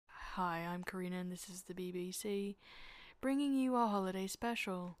Hi, I'm Karina, and this is the BBC, bringing you a holiday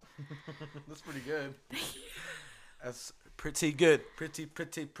special. That's pretty good. That's pretty good. Pretty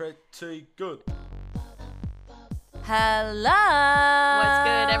good. Hello! What's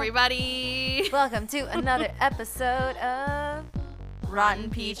good, everybody? Welcome to another episode of Rotten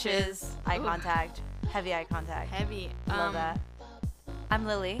Peaches. Eye Ooh. contact. Heavy eye contact. Heavy. Love that. I'm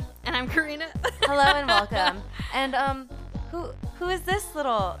Lily. And I'm Karina. Hello and welcome. And who is this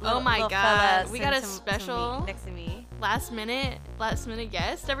little Oh my little God. fella We got a to me, special next to me? last minute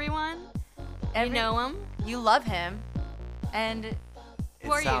guest, everyone. You know him. You love him. And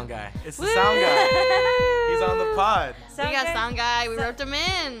Who are It's Sound you? Guy. It's the Sound Guy. He's on the pod. We got Sound Guy. We roped him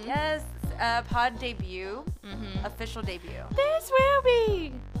in. Yes, pod debut. Mm-hmm. Official debut. This will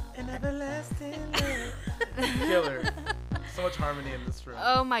be. An everlasting love. Killer. So much harmony in this room.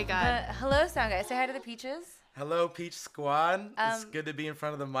 Oh my God. Hello, Sound Guy. Say hi to the Peaches. Hello, Peach Squad. It's good to be in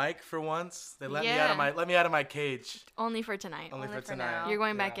front of the mic for once. They let Yeah. me out of my cage. Only for tonight. Only for for tonight. now. You're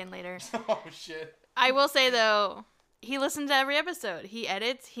going back in later. Oh shit. I will say though, he listens to every episode. He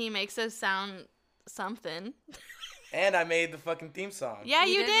edits. He makes us sound something. And I made the fucking theme song. Yeah,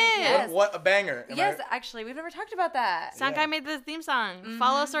 You you did did. make- yes. What a banger. Am Yes, I- actually, we've never talked about that. Sound Yeah. Guy made the theme song.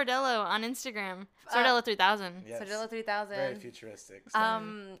 Follow Sordello on Instagram. Sordello 3000. Yes. Sodilla 3000. Very futuristic.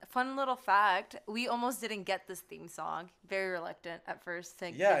 Fun little fact: we almost didn't get this theme song. Very reluctant at first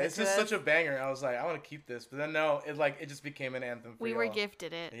to Yeah, give it it's to just us. such a banger. I was like, I want to keep this, but then no, it just became an anthem for We y'all. were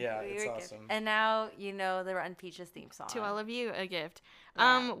gifted it. Yeah, We it's were awesome. gifted. And now you know the Rotten Peaches theme song. To all of you, a gift.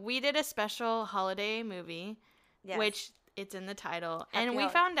 Yeah. We did a special holiday movie, Yes. which it's in the title, Happy and hol-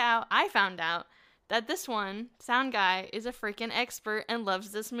 I found out that this one, Sound Guy, is a freaking expert and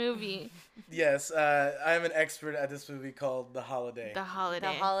loves this movie, Yes, I am an expert at this movie called The Holiday. The Holiday.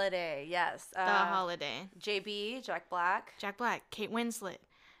 The Holiday. Yes. The Holiday. JB, Jack Black. Jack Black, Kate Winslet,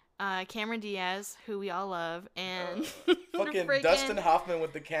 Cameron Diaz, who we all love, and Fucking freaking Dustin Hoffman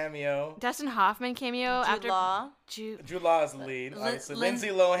with the cameo. Dustin Hoffman cameo Jude after Law. Jude. Law is the lead, obviously. Lindsay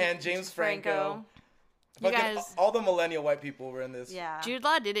Lohan, James Franco. You Fucking guys- all the millennial white people were in this. Yeah. Jude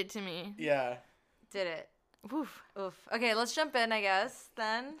Law did it to me. Yeah. Did it. Oof. Oof. Okay, let's jump in, I guess,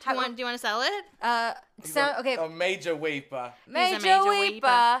 then. Do you want to sell it? Okay. A major weeper. Major Major Weeper.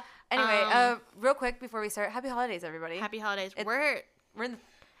 Weeper. Anyway, real quick before we start, happy holidays, everybody. Happy holidays. We're in the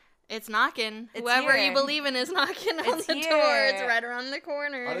It's knocking. It's Whoever here. you believe in is knocking on It's the here. door. It's right around the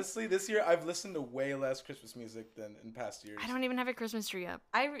corner. Honestly, this year I've listened to way less Christmas music than in past years. I don't even have a Christmas tree up.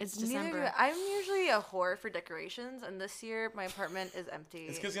 It's neither do December. I. I'm usually a whore for decorations, and this year my apartment is empty.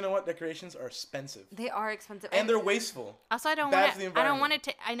 It's because you know what? Decorations are expensive. They are expensive. And they're wasteful. Also, I don't Bad want for the to. I don't want environment.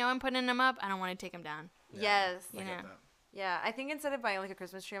 to. I know I'm putting them up. I don't want to take them down. Yes. I get Yeah. that. Yeah. I think instead of buying like a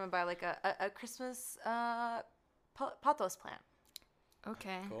Christmas tree, I'm gonna buy like a Christmas pothos plant.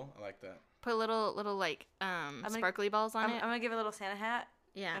 Okay. Cool. I like that. Put little like gonna- sparkly balls on I'm it. gonna give it a little Santa hat.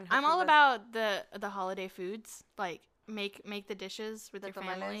 Yeah. and I'm all hopefully about the holiday foods. Like make the dishes with The your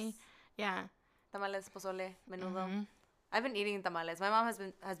family. tamales. Yeah. Tamales, pozole, menudo. Mhm. I've been eating tamales. My mom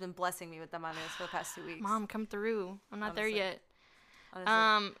has been blessing me with tamales for the past 2 weeks. Mom, come through. I'm not Honestly. there yet.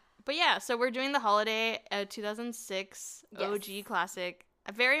 honestly. But yeah, so we're doing the holiday 2006 Yes. OG classic,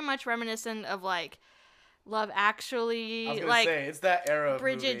 very much reminiscent of like Love Actually, I was gonna like say it's that era. Of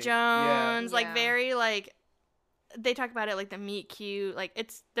Bridget movie. Jones, Yeah. like very like they talk about it like the meet cute, like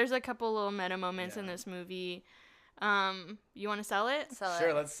there's a couple little meta moments in Yeah. this movie. You want to sell it? Sell Yeah. it.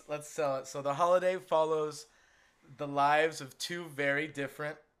 Sure. Let's sell it. So the holiday follows the lives of two very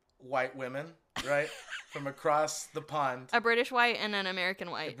different white women, right, from across the pond. A British white and an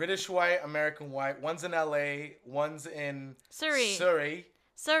American white. British white, American white. One's in L.A. One's in Surrey.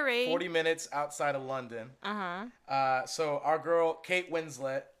 40 minutes outside of London. Uh-huh. So our girl Kate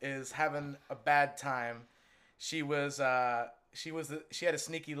Winslet is having a bad time. She had a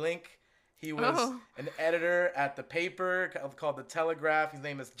sneaky link. He was Oh. an editor at the paper called The Telegraph. His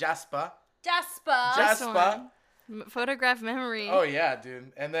name is Jasper. Jasper. This Jasper. one. Photograph memory. Oh yeah,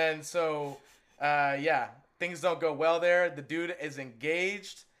 dude. And then things don't go well there. The dude is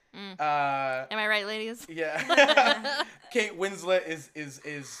engaged. Am I right, ladies? Yeah. Kate Winslet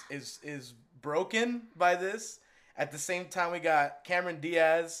is broken by this. At the same time, we got Cameron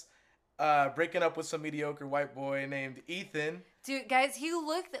Diaz breaking up with some mediocre white boy named Ethan. Dude, guys, he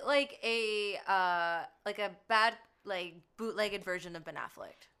looked like a bad bootlegged version of Ben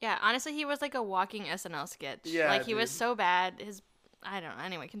Affleck. Yeah, honestly, he was like a walking SNL sketch. Yeah, like he was dude. so bad. I don't know.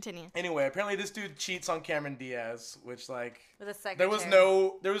 Anyway, continue. Anyway, apparently this dude cheats on Cameron Diaz, which like With a secretary.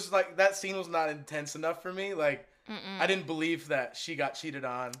 there was that scene was not intense enough for me. Like I didn't believe that she got cheated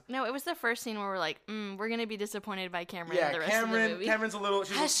on. No, it was the first scene where we're like, we're gonna be disappointed by Cameron the rest of the movie. Cameron's a little.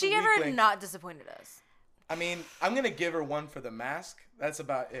 Has she ever not disappointed us? I mean, I'm gonna give her one for The Mask. That's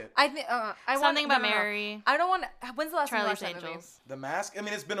about it. I think Something about Mary. I don't want. When's the last time you watched Charlie's that movie? Angels. The Mask. I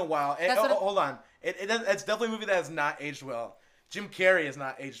mean, it's been a while. Hold on. It's definitely a movie that has not aged well. Jim Carrey has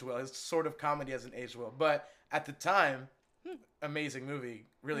not aged well. His sort of comedy hasn't aged well. But at the time, amazing movie,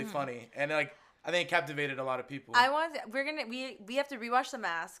 really funny, and like I think it captivated a lot of people. We have to rewatch The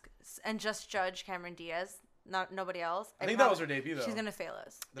Mask and just judge Cameron Diaz. Not nobody else. I think that was her debut, though. She's gonna fail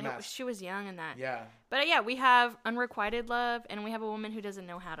us. The Mask. She was young in that. Yeah. But yeah, we have Unrequited Love, and we have a woman who doesn't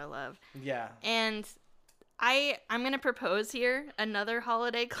know how to love. Yeah. And I'm gonna propose here another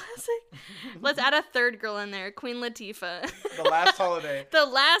holiday classic. Let's add a third girl in there, Queen Latifah. The Last Holiday. The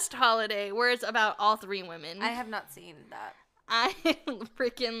Last Holiday, where it's about all three women. I have not seen that. I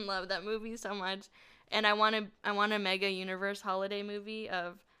freaking love that movie so much, and I want a mega universe holiday movie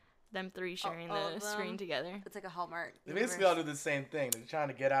of them three sharing the screen together. It's like a Hallmark. They basically all do the same thing. They're trying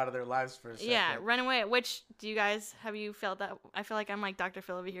to get out of their lives for a second. Yeah, run away. Which do you guys have you felt that? I feel like I'm like Dr.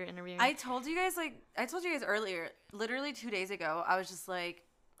 Phil over here interviewing. I told you guys earlier, literally 2 days ago. I was just like,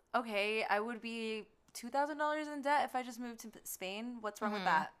 okay, I would be $2,000 in debt if I just moved to Spain. What's wrong with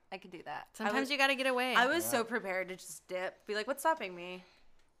that? I could do that. Sometimes you got to get away. I was so prepared to just dip. Be like, what's stopping me?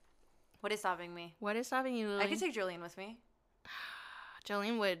 What is stopping me? What is stopping you, Lily? I could take Jolene with me.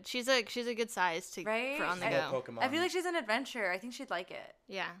 Jolene would. She's a good size to for on the go. Pokemon. I feel like she's an adventure. I think she'd like it.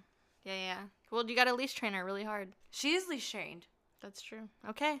 Yeah. Well, you got to leash train her really hard. She is leash trained. That's true.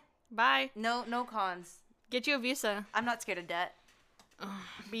 Okay. Bye. No cons. Get you a visa. I'm not scared of debt.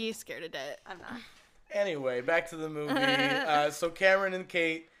 Be scared of debt. I'm not. Anyway, back to the movie. So Cameron and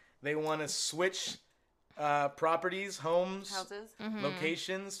Kate, they want to switch properties, homes, Houses.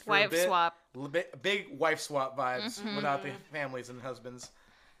 locations for Wife a bit. swap. Big wife swap vibes without the families and husbands.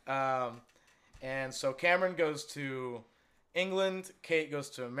 And so Cameron goes to England, Kate goes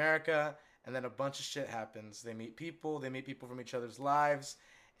to America, and then a bunch of shit happens. They meet people from each other's lives,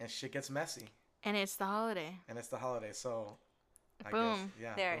 and shit gets messy. And it's the holiday. So I Boom. guess,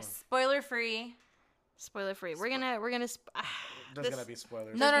 yeah. There. Boom. Spoiler free. Spoiler free. We're gonna. There's gonna be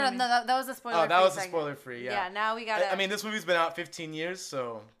spoilers. No. That was a spoiler. Oh, that was a segment. spoiler free. Yeah. Yeah. Now we gotta. I mean, this movie's been out 15 years,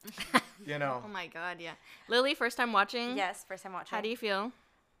 so you know. Oh my god, yeah. Lily, first time watching. Yes, first time watching. How do you feel?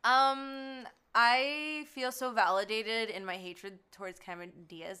 I feel so validated in my hatred towards Cameron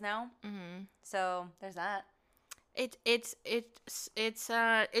Diaz now. So there's that. It's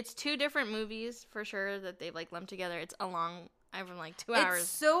two different movies for sure that they've like lumped together. It's a long. I've been like 2 hours. It's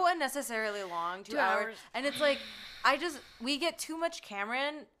so unnecessarily long. 2 hours. And it's like, we get too much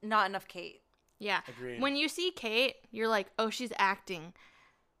Cameron, not enough Kate. Yeah. Agreed. When you see Kate, you're like, oh, she's acting.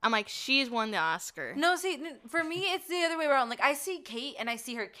 I'm like, she's won the Oscar. No, see, for me, it's the other way around. Like, I see Kate and I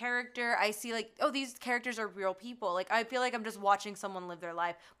see her character. I see, like, oh, these characters are real people. Like, I feel like I'm just watching someone live their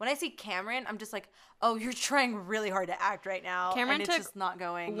life. When I see Cameron, I'm just like, oh, you're trying really hard to act right now. Cameron and it's just not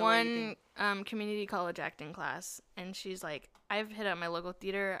going. One community college acting class, and she's like, I've hit up my local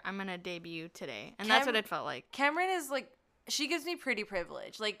theater. I'm going to debut today. And that's what it felt like. Cameron is, like, she gives me pretty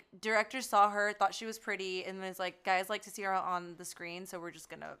privilege. Like, directors saw her, thought she was pretty, and was like, guys like to see her on the screen, so we're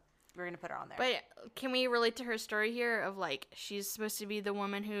gonna put her on there. But can we relate to her story here of, like, she's supposed to be the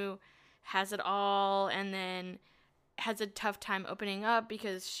woman who has it all and then has a tough time opening up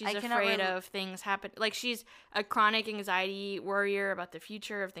because she's afraid of things happen. Like, she's a chronic anxiety warrior about the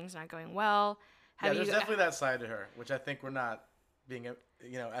future of things not going well. There's definitely that side to her, which I think we're not being, as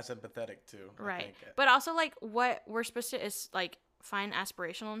empathetic to. Right. But also, like, what we're supposed to is, like, find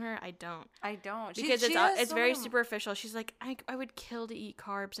aspirational in her. I don't. Because it's very superficial. She's like, I would kill to eat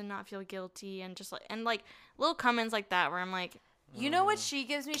carbs and not feel guilty, and just like little comments like that where I'm like, you know what she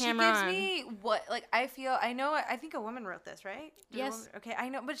gives me? Cameron. She gives me what, like, I think a woman wrote this, right? Yes. Okay, I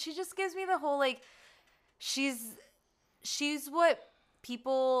know, but she just gives me the whole, like, she's what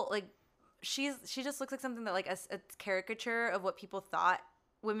people, like, she just looks like something that, like, a caricature of what people thought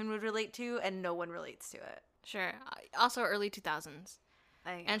women would relate to, and no one relates to it. Sure. Also early 2000s.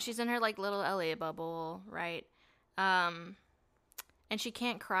 And she's in her, like, little LA bubble, right? And she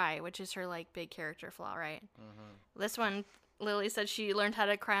can't cry, which is her, like, big character flaw, right? This one, Lily said she learned how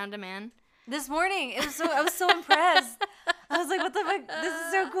to cry on demand. This morning, I was so impressed. I was like, what the fuck? This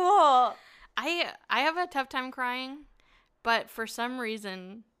is so cool. I have a tough time crying, but for some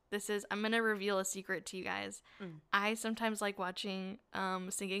reason, I'm going to reveal a secret to you guys. I sometimes like watching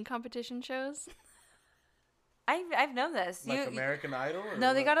singing competition shows. I've known this. Like American Idol? Or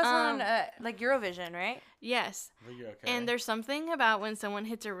no, they got us on like Eurovision, right? Yes. Okay. And there's something about when someone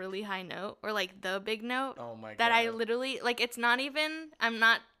hits a really high note or like the big note. Oh my God. That I literally like. It's not even. I'm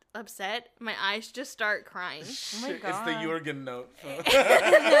not upset. My eyes just start crying. Oh my God. It's the Jürgen note.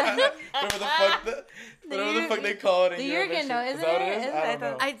 Whatever the fuck they call it in the Eurovision. Jürgen note, isn't that it? What it is? I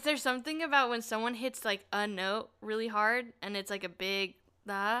don't know. There's something about when someone hits like a note really hard and it's like a big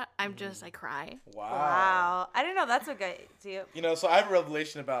I'm just I cry. Wow. I didn't know that's what got to you. You know, so I have a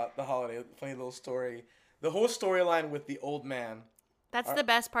revelation about the holiday. Funny little story. The whole storyline with the old man. That's the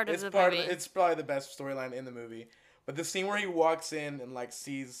best part of the movie. It's probably the best storyline in the movie. But the scene where he walks in and like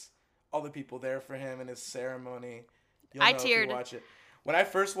sees all the people there for him in his ceremony. I teared. If you watch it. When I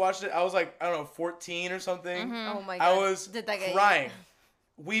first watched it, I was like, I don't know, 14 or something. Mm-hmm. Oh my God. I was crying,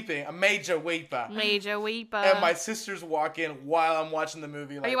 weeping, a major weeper. And my sisters walk in while I'm watching the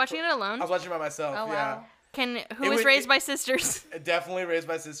movie. Like, are you watching it alone? I was watching it by myself. Oh, yeah. wow. Who was raised by sisters? Definitely raised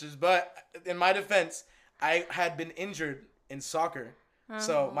by sisters. But in my defense, I had been injured in soccer.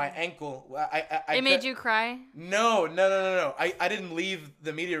 So my ankle, it made you cry? No. I didn't leave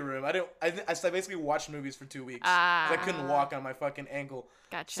the media room. I basically watched movies for 2 weeks. I couldn't walk on my fucking ankle.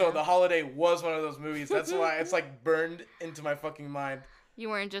 Gotcha. So The Holiday was one of those movies. That's why it's like burned into my fucking mind. You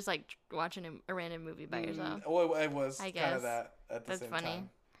weren't just like watching a random movie by yourself. Well, it was I kind of guess. that at the That's same funny. time.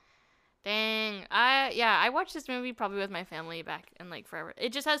 Dang. I watched this movie probably with my family back in like forever.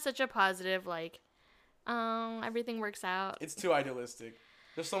 It just has such a positive like everything works out. It's too idealistic.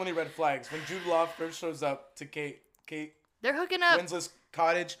 There's so many red flags. When Jude Law first shows up to Kate They're hooking up. Winslet's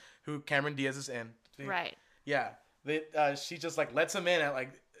cottage, who Cameron Diaz is in. Right. Yeah. She just like lets him in at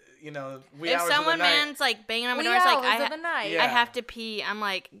like, wee if hours of the night. someone man's like banging on my door, it's like I have to pee. I'm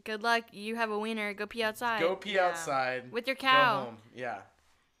like, good luck. You have a wiener. Go pee outside. Go pee outside with your cow. Go home. Yeah.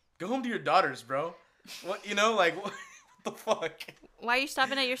 Go home to your daughters, bro. What like what the fuck? Why are you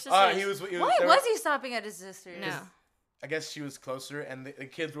stopping at your sister's? Why was he stopping at his sister's? No. I guess she was closer, and the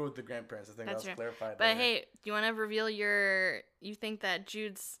kids were with the grandparents. I think that was clarified. But hey, do you want to reveal you think that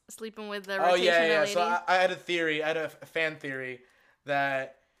Jude's sleeping with the rotational lady? So I had a theory. I had a fan theory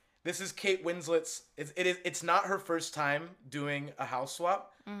that this is Kate Winslet's. It's not her first time doing a house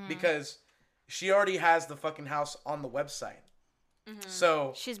swap because she already has the fucking house on the website. Mm-hmm.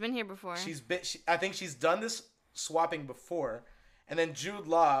 So she's been here before. I think she's done this swapping before, and then Jude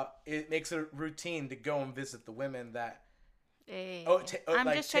Law it makes it a routine to go and visit the women that. Hey.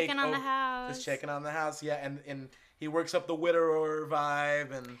 I'm just checking on the house. Just checking on the house, yeah, and he works up the widower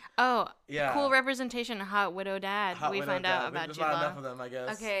vibe and. Cool representation of hot widow dad. We find out about There's Jude not Law. enough of them, I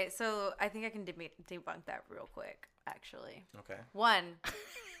guess. Okay, so I think I can debunk that real quick. Actually. Okay. One,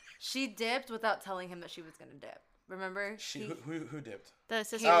 she dipped without telling him that she was gonna dip. Remember? Who dipped? The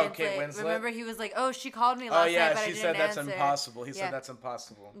sister. Kate Winslet. Remember, he was like, "Oh, she called me last night, but I didn't answer." she said that's impossible. He said that's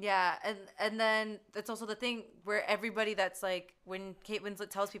impossible. Yeah, and then that's also the thing where everybody that's like, when Kate Winslet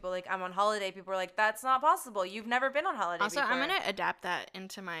tells people like, "I'm on holiday," people are like, "That's not possible. You've never been on holiday." Also, before. I'm gonna adapt that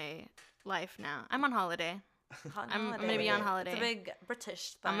into my life now. I'm on holiday. I'm gonna be on holiday. It's a big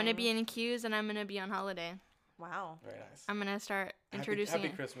British thing. I'm gonna be in queues and I'm gonna be on holiday. Wow. Very nice. I'm gonna start introducing.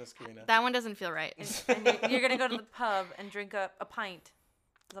 Happy Christmas, Karina. That one doesn't feel right. And you're gonna go to the pub and drink a pint.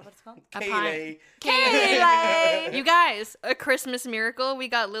 Is that what it's called? Kaylee. Kaylee. You guys, a Christmas miracle. We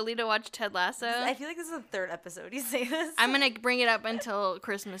got Lily to watch Ted Lasso. I feel like this is the third episode you say this. I'm gonna bring it up until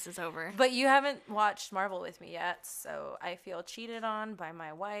Christmas is over. But you haven't watched Marvel with me yet, so I feel cheated on by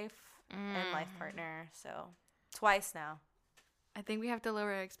my wife and life partner. So twice now. I think we have to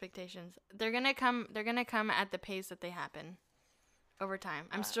lower our expectations. They're gonna come at the pace that they happen over time.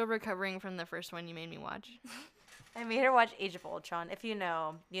 I'm still recovering from the first one you made me watch. I made her watch Age of Ultron. If you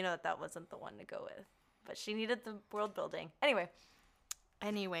know that wasn't the one to go with. But she needed the world building. Anyway.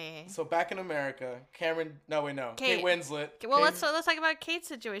 So back in America, Kate Winslet. Well, let's talk about Kate's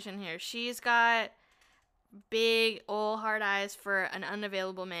situation here. She's got big old hard eyes for an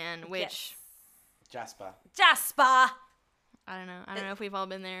unavailable man, which Jasper. I don't know if we've all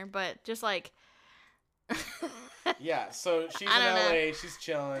been there, but just like yeah, so she's in LA, she's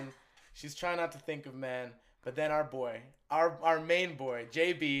chilling. She's trying not to think of men, but then our main boy,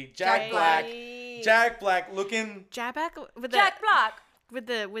 JB, Jack Black looking Jack Black with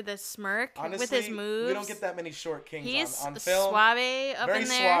the smirk. Honestly, with his moves. We don't get that many short kings He's on film. Suave up Very in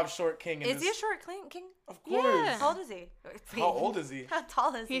there. suave short king. Is he a short king? Of course. Yeah. How old is he? How old is he? How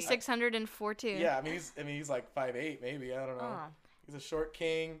tall is he? He's 604 too. Yeah, he's like 5'8", maybe. I don't know. Oh. He's a short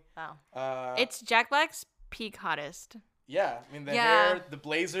king. Wow. It's Jack Black's peak hottest. Yeah, the hair, the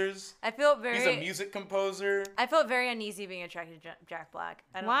blazers. He's a music composer. I felt very uneasy being attracted to Jack Black.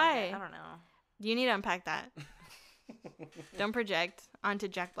 Why? I don't know. You need to unpack that. Don't project onto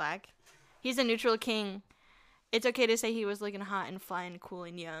Jack Black. He's a neutral king. It's okay to say he was looking hot and fine, cool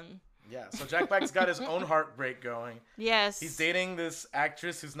and young. Yeah, so Jack Black's got his own heartbreak going. Yes. He's dating this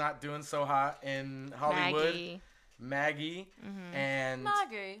actress who's not doing so hot in Hollywood. Maggie. Mm-hmm. And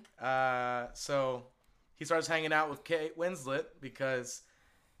Maggie. So he starts hanging out with Kate Winslet because,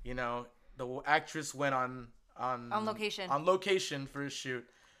 you know, the actress went on location for a shoot.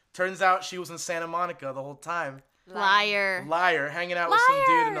 Turns out she was in Santa Monica the whole time. Liar, hanging out with some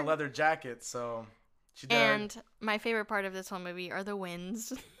dude in a leather jacket. So she did. And my favorite part of this whole movie are the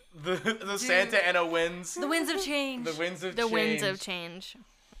winds. the Santa Ana winds. The winds of change. The winds of the change. winds of change.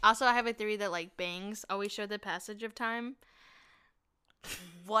 Also, I have a theory that like bangs always show the passage of time.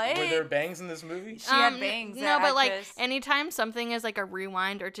 What? Were there bangs in this movie? She had bangs. No, but like anytime something is like a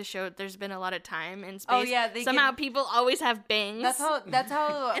rewind or to show there's been a lot of time and space. Oh yeah, somehow people always have bangs. That's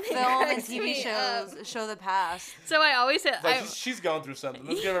how film and TV shows show the past. So I always say like, she's going through something.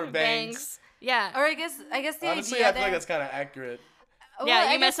 Let's give her bangs. Yeah. Or I guess the honestly, idea I feel like that's kind of accurate.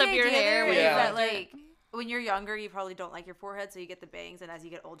 Yeah, you mess up your hair. Is that like when you're younger, you probably don't like your forehead, so you get the bangs, and as you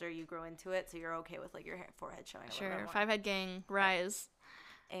get older, you grow into it, so you're okay with like your forehead showing. Sure, 5-head gang, rise.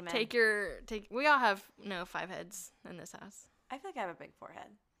 Amen. We all have 5 heads in this house. I feel like I have a big forehead.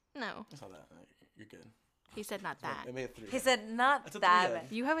 No. I saw that. You're good. He said not that. I made a 3. He said not that.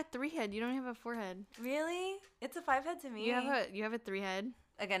 You have a 3-head. You don't have a 4-head. Really? It's a 5-head to me. You have a 3-head.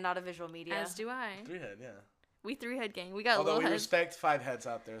 Again, not a visual media. As do I. 3-head, yeah. We 3-head gang. We got although little we heads. respect 5 heads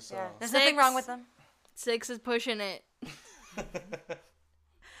out there, so there's nothing wrong with them. 6 is pushing it.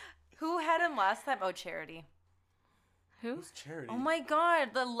 Who had him last time? Oh, Charity. Who? Who's Charity? Oh my God,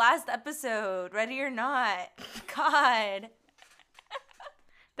 the last episode, Ready or Not. God.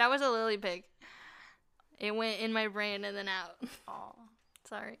 That was a lily pig. It went in my brain and then out. Oh,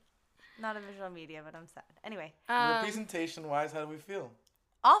 sorry. Not a visual media, but I'm sad. Anyway. Representation-wise, how do we feel?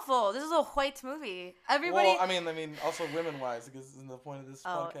 Awful. This is a white movie. Everybody. Well, I mean, also women-wise, because this is the point of this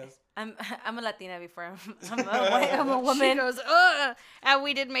podcast. I'm a Latina before I'm a woman. She goes, ugh. And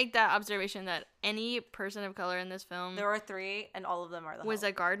we did make that observation that any person of color in this film. There are 3, and all of them are was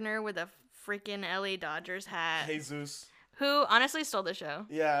a gardener with a freaking LA Dodgers hat. Jesus. Who honestly stole the show.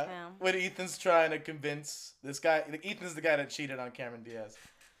 Yeah. When Ethan's trying to convince this guy, Ethan's the guy that cheated on Cameron Diaz.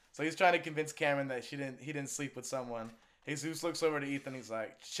 So he's trying to convince Cameron that he didn't sleep with someone. Jesus looks over to Ethan. He's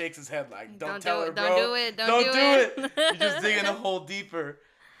like, shakes his head like, don't tell her, bro. Don't do it. Don't do it. You're just digging a hole deeper.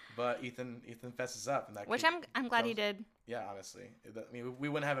 But Ethan fesses up, and that. Which I'm glad he did. Yeah, honestly, I mean, we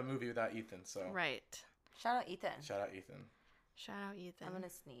wouldn't have a movie without Ethan. So. Right. Shout out Ethan. Shout out Ethan. I'm gonna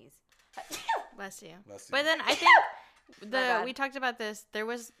sneeze. Bless you. Bless you. But then I think we talked about this. It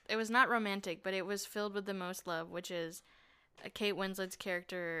was not romantic, but it was filled with the most love, which is Kate Winslet's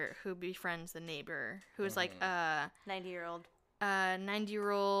character who befriends the neighbor, who is like a 90-year-old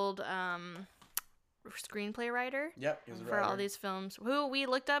screenplay writer. Yep, he was a for writer. all these films. Who we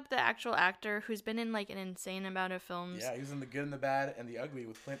looked up the actual actor who's been in like an insane amount of films. Yeah, he was in The Good and the Bad and The Ugly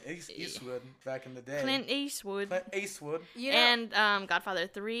with Clint Eastwood back in the day. Clint Eastwood. You know, and Godfather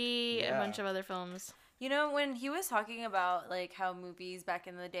 3, a bunch of other films. You know, when he was talking about, like, how movies back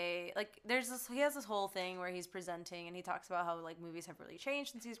in the day, like, he has this whole thing where he's presenting, and he talks about how, like, movies have really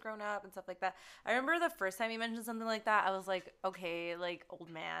changed since he's grown up and stuff like that. I remember the first time he mentioned something like that, I was like, okay, like, old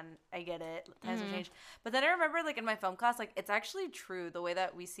man, I get it. Times have changed. But then I remember, like, in my film class, like, it's actually true. The way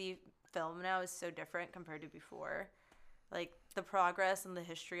that we see film now is so different compared to before. Like, the progress and the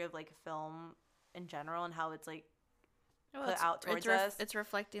history of, like, film in general and how it's, like, put out towards us. It's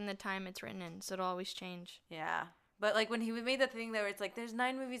reflecting the time it's written in, so it'll always change. Yeah. But, like, when he made the thing where it's like, there's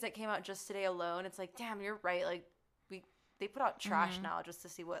 9 movies that came out just today alone, it's like, damn, you're right. Like, they put out trash now just to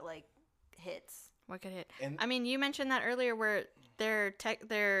see what, like, hits. What could hit? I mean, you mentioned that earlier where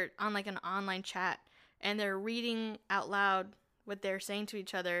they're on, like, an online chat, and they're reading out loud what they're saying to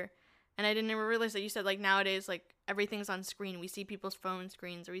each other. And I didn't even realize that you said, like, nowadays, like, everything's on screen. We see people's phone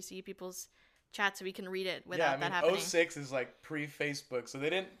screens, or we see people's chat so we can read it without that happening. 06 is like pre-Facebook, so they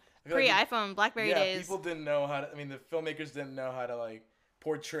didn't... Pre-iPhone, BlackBerry days. Yeah, people didn't know how to... I mean, the filmmakers didn't know how to, like,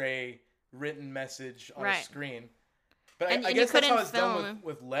 portray written message on a screen. But I guess that's how it's done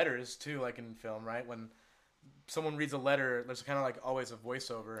with letters, too, like in film, right? When someone reads a letter, there's kind of, like, always a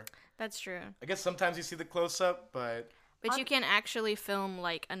voiceover. That's true. I guess sometimes you see the close-up, but... But you can't actually film,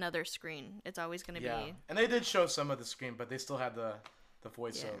 like, another screen. It's always going to be... And they did show some of the screen, but they still had the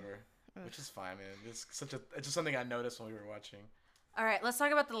voiceover. Which is fine, man. It's just something I noticed when we were watching. All right, let's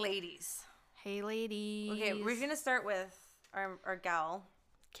talk about the ladies. Hey, ladies. Okay, we're gonna start with our gal,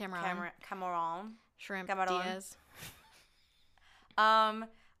 Cameron. Shrimp Cameron. Diaz.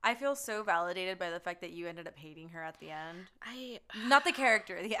 I feel so validated by the fact that you ended up hating her at the end. Not the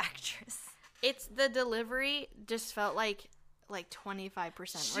character, the actress. It's the delivery just felt like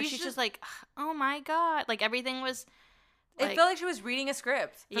 25%. Where she's just like, oh my god, like everything was. It felt like she was reading a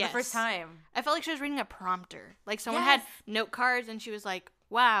script for the first time. I felt like she was reading a prompter. Like someone had note cards and she was like,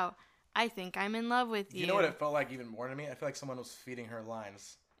 wow, I think I'm in love with you. You know what it felt like even more to me? I feel like someone was feeding her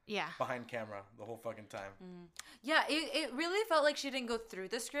lines. Yeah. Behind camera the whole fucking time. Mm. Yeah, it really felt like she didn't go through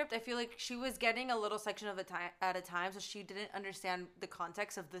the script. I feel like she was getting a little section of the time at a time, so she didn't understand the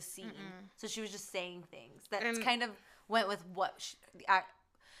context of the scene. So she was just saying things that kind of went with what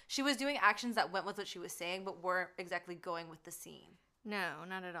she was doing actions that went with what she was saying, but weren't exactly going with the scene. No,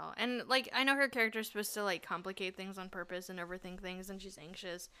 not at all. And, like, I know her character's supposed to, like, complicate things on purpose and overthink things, and she's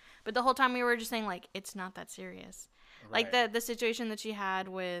anxious. But the whole time we were just saying, like, it's not that serious. Right. Like, the situation that she had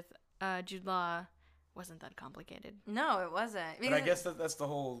with Jude Law wasn't that complicated. No, it wasn't. But I guess that's the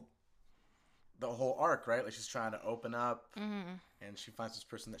whole arc, right? Like, she's trying to open up, and she finds this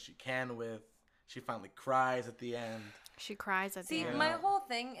person that she can with. She finally cries at the end. She cries at the end. See, my whole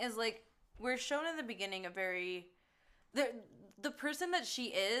thing is, like, we're shown in the beginning a very... The person that she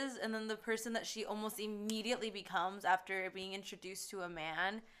is, and then the person that she almost immediately becomes after being introduced to a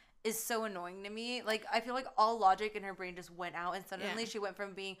man is so annoying to me. Like, I feel like all logic in her brain just went out, and suddenly she went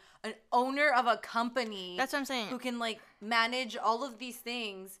from being an owner of a company... That's what I'm saying. ...who can, like, manage all of these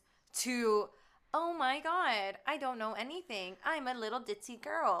things to... Oh my god, I don't know anything. I'm a little ditzy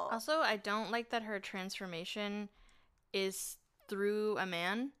girl. Also, I don't like that her transformation is through a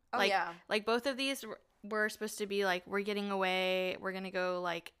man. Oh, like, yeah. Like, both of these were supposed to be, like, we're getting away. We're going to go,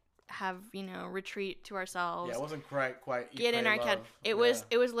 like, have, you know, retreat to ourselves. Yeah, it wasn't quite get in our cat. It was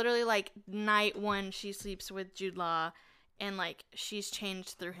literally, like, night one she sleeps with Jude Law, and, like, she's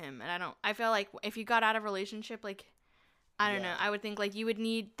changed through him. And I feel like if you got out of a relationship, like... I don't know. I would think, like, you would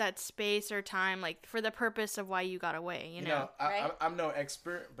need that space or time, like, for the purpose of why you got away, you know? Right? I'm no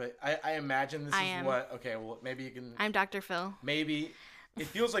expert, but I imagine this is what... Okay, well, maybe you can... I'm Dr. Phil. Maybe. It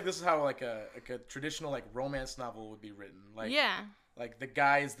feels like this is how, like, a traditional, like, romance novel would be written. Like, yeah. Like, the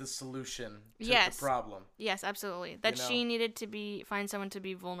guy is the solution to the problem. Yes, absolutely. That she needed to find someone to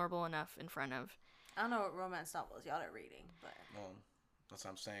be vulnerable enough in front of. I don't know what romance novels y'all are reading, but... Well, that's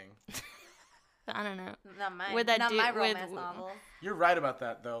what I'm saying. I don't know. Not mine. With that not my romance novel. You're right about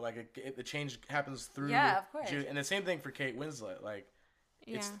that, though. Like, the change happens through... Yeah, of course. And the same thing for Kate Winslet. Like,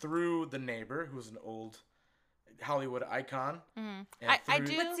 it's through the neighbor, who's an old Hollywood icon. Mm. I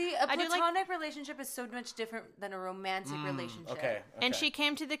do... But see, a platonic relationship is so much different than a romantic relationship. Okay. And she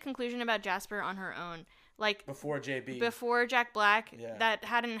came to the conclusion about Jasper on her own. Like... Before JB. Before Jack Black, that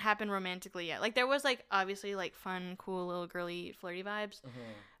hadn't happened romantically yet. Like, there was, like, obviously, like, fun, cool, little girly, flirty vibes.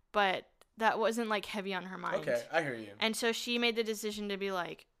 But... that wasn't, like, heavy on her mind. Okay, I hear you. And so she made the decision to be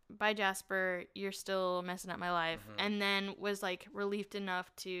like, bye, Jasper, you're still messing up my life. And then was, like, relieved enough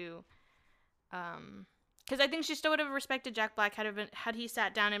to, because I think she still would have respected Jack Black had he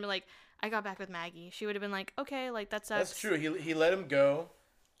sat down and been like, I got back with Maggie. She would have been like, okay, like, that sucks. That's true. He let him go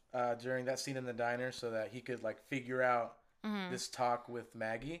during that scene in the diner so that he could, like, figure out this talk with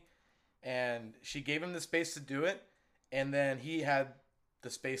Maggie. And she gave him the space to do it. And then he had the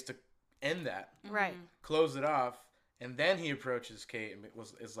space to end that, right? Close it off, and then he approaches Kate and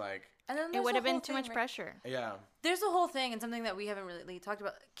is like, and then it would have been too much pressure. Yeah, there's a whole thing and something that we haven't really talked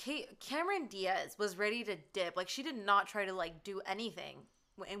about. Cameron Diaz was ready to dip. Like, she did not try to, like, do anything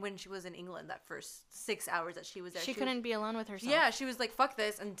when she was in England that first 6 hours that she was there. She couldn't be alone with herself. Yeah, she was like, fuck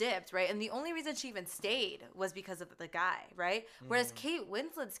this, and dipped, right? And the only reason she even stayed was because of the guy, right? Whereas Kate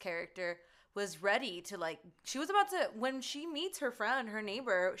Winslet's character was ready to, like, she was about to, when she meets her friend, her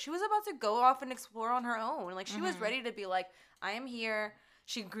neighbor, she was about to go off and explore on her own. Like, she was ready to be like, I am here.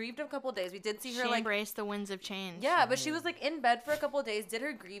 She grieved a couple of days. We did see her, like... She embraced the winds of change. Yeah, but she was, like, in bed for a couple of days, did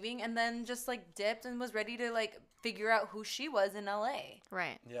her grieving, and then just, like, dipped and was ready to, like, figure out who she was in L.A.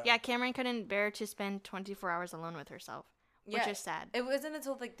 Right. Yeah, Cameron couldn't bear to spend 24 hours alone with herself, which is sad. It wasn't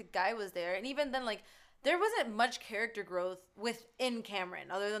until, like, the guy was there, and even then, like... There wasn't much character growth within Cameron,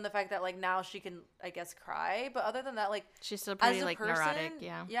 other than the fact that, like, now she can, I guess, cry. But other than that, like... She's still pretty, like, neurotic,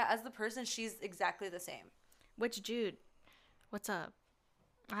 yeah. Yeah, as the person, she's exactly the same. Which Jude? What's up?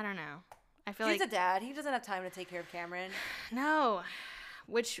 I don't know. I feel He's a dad. He doesn't have time to take care of Cameron. No.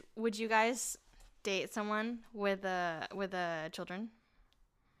 Which, would you guys date someone with children?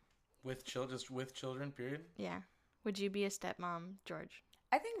 With children, period? Yeah. Would you be a stepmom, George?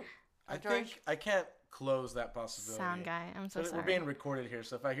 I think I can't close that possibility. Sound guy. I'm so sorry. We're being recorded here,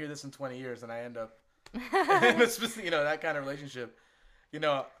 so if I hear this in 20 years and I end up in that kind of relationship,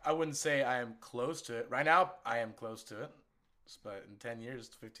 I wouldn't say I am close to it. Right now, I am close to it. but in 10 years,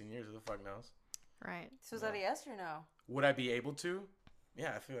 15 years, who the fuck knows? Right. So is that a yes or no? Would I be able to?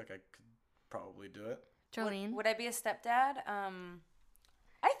 Yeah, I feel like I could probably do it. Jolene? Would I be a stepdad?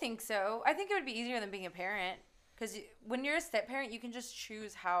 I think so. I think it would be easier than being a parent. Because when you're a step-parent, you can just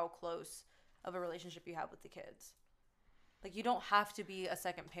choose how close of a relationship you have with the kids. Like, you don't have to be a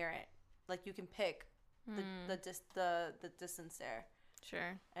second parent. Like, you can pick the distance there.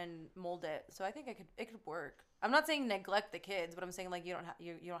 Sure. And mold it. So I think it could work. I'm not saying neglect the kids, but I'm saying like you don't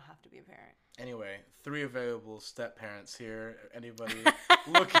have to be a parent. Anyway, 3 available step parents here. Anybody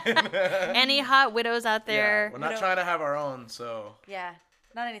looking? Any hot widows out there? Yeah, we're not trying to have our own, so. Yeah,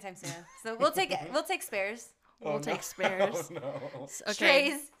 not anytime soon. So we'll take spares. We'll take spares. Oh, no. Okay.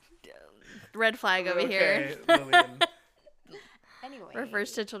 Strays. Red flag over here. Lillian. Anyway.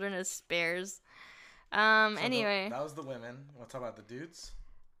 Refers to children as spares. So Anyway. that was the women. Want to talk about the dudes?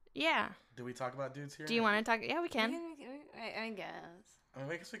 Yeah. Do we talk about dudes here? Do you want to talk? Yeah, we can. I guess. I mean,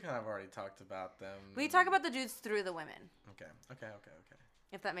 I guess we kind of already talked about them. We talk about the dudes through the women. Okay.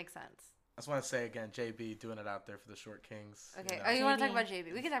 If that makes sense. I just want to say again, JB doing it out there for the Short Kings. Okay. You know. Oh, you want to JB. talk about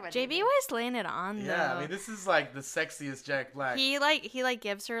JB? We can talk about JB was laying it on though. Yeah, I mean, this is like the sexiest Jack Black. He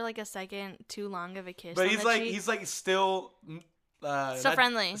gives her like a second too long of a kiss. But on he's the like cheek. still So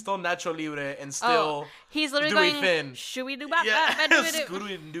friendly. still natural libre and still he's literally Dewey going Finn. should we do bop yeah, bop do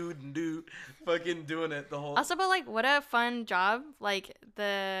it do fucking doing it the whole. Also, but like what a fun job, like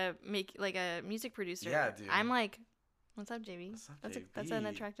a music producer. Yeah, dude. I'm like, what's up, JB? What's up, That's an JB?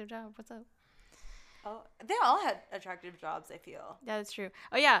 attractive job. What's up? Oh, they all had attractive jobs, I feel. Yeah, that's true.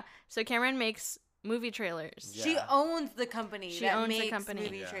 Oh yeah, so Cameron makes movie trailers. Yeah. She owns the company makes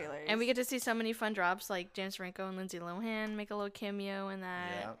movie Yeah. trailers. And we get to see so many fun drops, like James Franco and Lindsay Lohan make a little cameo in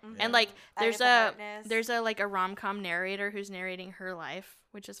that. Yeah, And like there's Agatha a Harkness. a rom-com narrator who's narrating her life,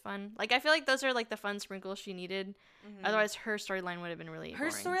 which is fun. Like I feel like those are like the fun sprinkles she needed. Otherwise her storyline would have been really Her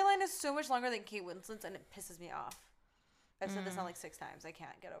boring. storyline is so much longer than Kate Winslet's, and it pisses me off. I've said this on like 6 times. I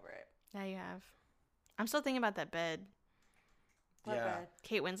can't get over it. Yeah, you have. I'm still thinking about that bed. What Yeah. bad?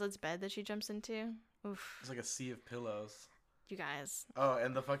 Kate Winslet's bed that she jumps into. Oof. It's like a sea of pillows. You guys. Oh,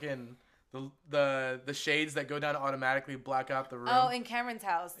 and the fucking the shades that go down automatically block out the room. Oh, in Cameron's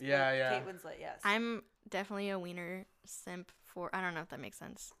house. Yeah, with yeah. Kate Winslet, yes. I'm definitely a wiener simp for I don't know if that makes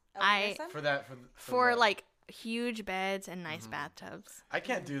sense. for that For what? like huge beds and nice bathtubs. I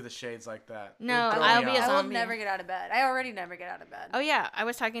can't do the shades like that. No, It would throw I'll me be a off. I will zombie. never get out of bed. I already never get out of bed. Oh yeah, I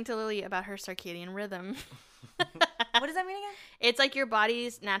was talking to Lily about her circadian rhythm. What does that mean again? It's like your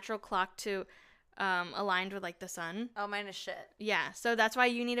body's natural clock to aligned with like the sun. Oh, mine is shit. Yeah, so that's why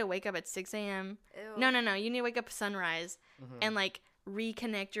you need to wake up at 6 a.m. Ew. No, you need to wake up sunrise and like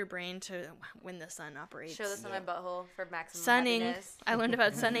reconnect your brain to when the sun operates. Show this on my butthole for maximum Sunning. happiness. I learned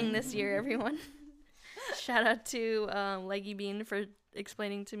about sunning this year, everyone. Shout out to Leggy Bean for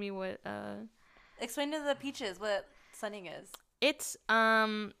explaining to me what Explain to the peaches what sunning is. it's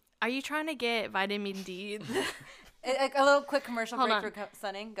are you trying to get vitamin D? A little quick commercial Hold break on. for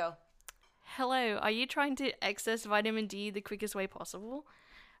sunning. Go. Hello, are you trying to access vitamin D the quickest way possible?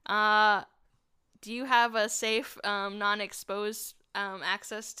 Do you have a safe, non-exposed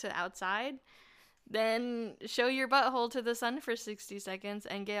access to outside? Then show your butthole to the sun for 60 seconds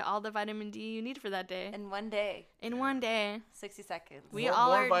and get all the vitamin D you need for that day. In one day. In one day. 60 seconds. We more, all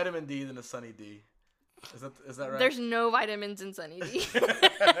more are- vitamin D than a Sunny D. Is that right? There's no vitamins in Sunny D.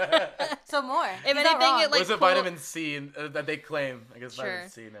 So more. If He's not anything, wrong. it like Or is it pull- vitamin C that they claim? I guess Sure. vitamin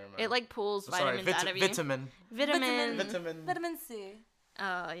C. Never mind. It like pulls Oh, sorry, vitamins out of you. vitamin. Vitamin. Vitamin C.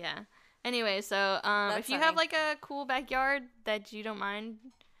 Oh yeah. Anyway, so That's if you have sunny. like a cool backyard that you don't mind,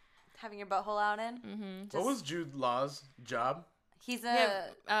 Having your butthole out in. What was Jude Law's job? He's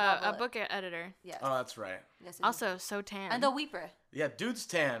a novelist. book editor. Yes. Oh, that's right. Yes, it is. Also, so tan. And the weeper. Yeah, dude's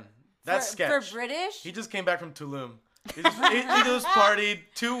tan. That's for, sketch. For British. He just came back from Tulum. He just partied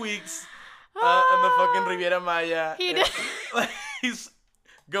 2 weeks in the fucking Riviera Maya. He did. He's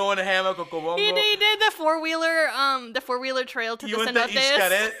going ham a Cocobongo. He did the four-wheeler trail to He the went to cenotes.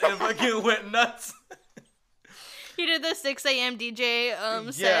 Xcaret and fucking went nuts. He did the 6 a.m. DJ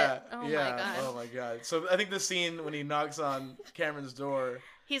Yeah, set. Oh yeah. my god. Oh my god. So I think the scene when he knocks on Cameron's door,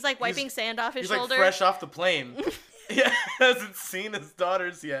 He's like wiping sand off his he's shoulder. like fresh off the plane. Yeah, hasn't seen his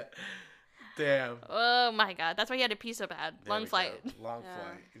daughters yet. Damn. Oh my god. That's why he had to pee so bad. There Long we flight. go. Long Yeah.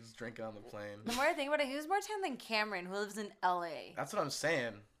 flight. He was drinking on the plane. The more I think about it, he was more tan than Cameron, who lives in LA. That's what I'm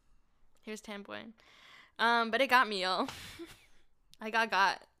saying. He was 10 point. But it got me, y'all. I got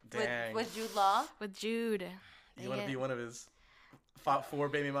Dang. With Jude Law. with Jude. You want to be one of his 4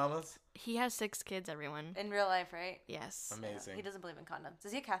 baby mamas? He has 6 kids, everyone. In real life, right? Yes. Amazing. He doesn't believe in condoms.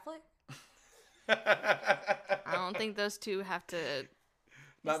 Is he a Catholic? I don't think those two have to.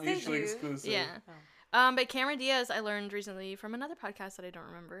 Not mutually exclusive. Yeah. Oh. But Cameron Diaz, I learned recently from another podcast that I don't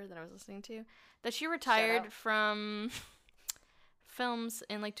remember that I was listening to, that she retired from films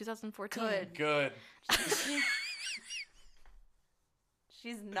in like 2014. Good.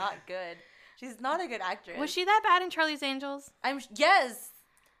 She's not good. She's not a good actress. Was she that bad in Charlie's Angels? Yes.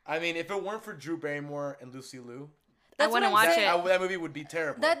 I mean, if it weren't for Drew Barrymore and Lucy Liu, I wouldn't watch it. That movie would be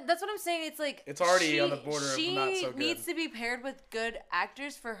terrible. That's what I'm saying. It's like it's already on the border of not so good. She needs to be paired with good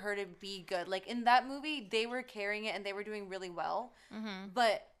actors for her to be good. Like in that movie, they were carrying it and they were doing really well. Mm-hmm.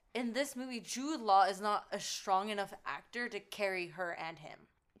 But in this movie, Jude Law is not a strong enough actor to carry her and him.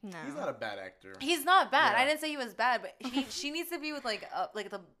 No, he's not a bad actor. He's not bad. Yeah. I didn't say he was bad, but she needs to be with like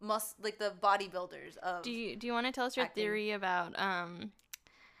the bodybuilders of. Do you want to tell us your theory about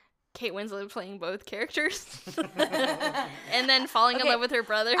Kate Winslet playing both characters and then falling in love with her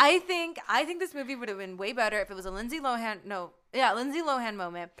brother? I think this movie would have been way better if it was a Lindsay Lohan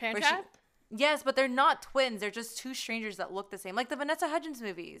moment. Parent Trap? Yes, but they're not twins. They're just two strangers that look the same, like the Vanessa Hudgens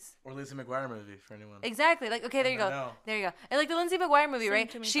movies or Lizzie McGuire movie for anyone. Exactly. Like there you go. And like the Lindsay McGuire movie,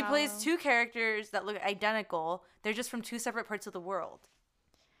 right? She plays two characters that look identical. They're just from two separate parts of the world.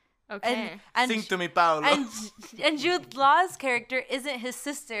 Okay. And Sing to me, Paolo. And Jude Law's character isn't his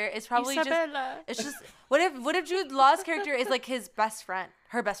sister. It's probably Isabella. It's just what if Jude Law's character is like his best friend,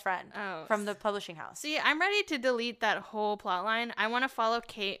 her best friend from the publishing house. See, I'm ready to delete that whole plot line. I want to follow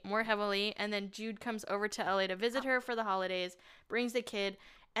Kate more heavily, and then Jude comes over to LA to visit her for the holidays, brings the kid,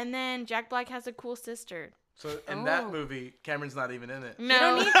 and then Jack Black has a cool sister. So in that movie, Cameron's not even in it. No. You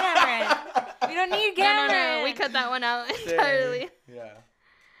don't need Cameron. You don't need Cameron. No. We cut that one out entirely. Yeah.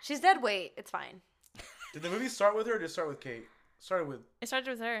 She's dead weight. It's fine. Did the movie start with her or did it start with Kate? It started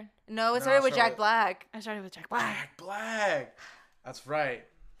with her. No, it started with Jack Black. I started with Jack Black. Jack Black. That's right.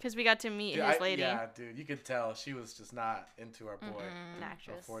 Because we got to meet his lady. Yeah, dude. You could tell she was just not into our boy. An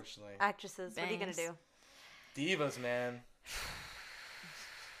actress. Unfortunately. Actresses. Bangs. What are you going to do? Divas, man.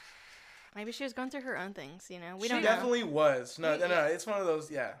 Maybe she was going through her own things, you know? She definitely was. No. It's one of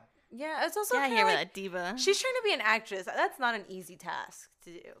those, yeah. Yeah, it's also kind of like that diva. She's trying to be an actress. That's not an easy task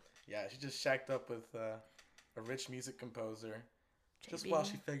to do. Yeah, she just shacked up with a rich music composer just while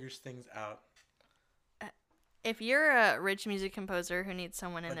she figures things out. If you're a rich music composer who needs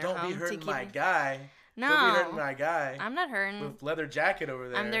someone in their home to keep... Don't be hurting my guy. No. Don't be hurting my guy. I'm not hurting. With leather jacket over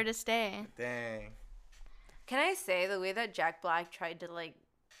there. I'm there to stay. Dang. Can I say the way that Jack Black tried to like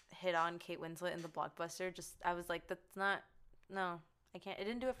hit on Kate Winslet in the Blockbuster, I was like, that's not... No. I can't. It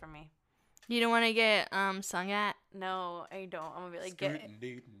didn't do it for me. You don't want to get sung at? No, I don't. I'm gonna be like, I'm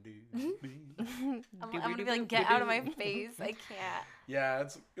gonna be like, get out of my face. I can't. Yeah,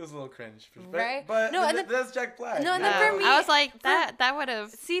 it was a little cringe, right? But no, that's Jack Black. No, and then for me, I was like, that would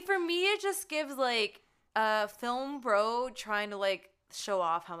have. See, for me, it just gives like a film bro trying to like show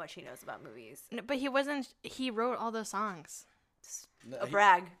off how much he knows about movies. No, but he wasn't. He wrote all those songs. A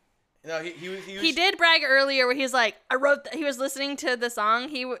brag. No, he did brag earlier where he's like, he was listening to the song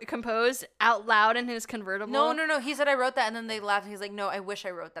he composed out loud in his convertible. No. He said, I wrote that, and then they laughed, and he's like, no, I wish I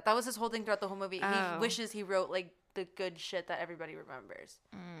wrote that. That was his whole thing throughout the whole movie. He wishes he wrote, like, the good shit that everybody remembers.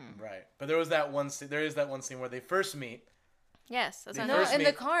 Right. But there is that one scene where they first meet. Yes. That's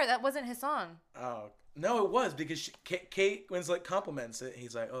the car. That wasn't his song. Oh. No, it was because Kate Winslet compliments it.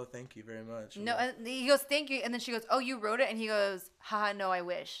 He's like, "Oh, thank you very much." No, and he goes, "Thank you," and then she goes, "Oh, you wrote it," and he goes, "Haha, no, I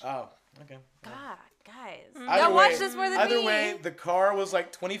wish." Oh, okay. God, guys, y'all watch this more than me. Either way, the car was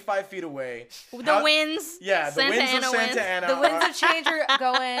like 25 feet away. The winds. Yeah, the winds of Santa Ana. The winds of change are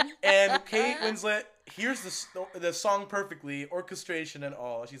going. And Kate Winslet hears the song perfectly, orchestration and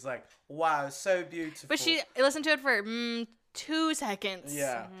all. She's like, "Wow, so beautiful." But she listened to it for 2 seconds.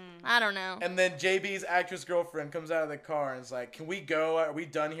 Yeah. I don't know. And then JB's actress girlfriend comes out of the car and is like, "Can we go? Are we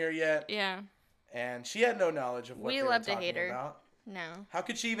done here yet?" Yeah. And she had no knowledge of what they were talking about. No. How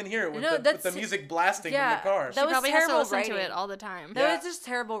could she even hear it with the music blasting from the car? She probably has to listen to it all the time. That was just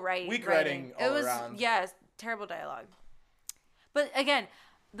terrible writing. Weak writing all around. Yes, terrible dialogue. But again,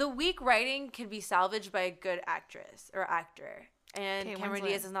 the weak writing can be salvaged by a good actress or actor. And Cameron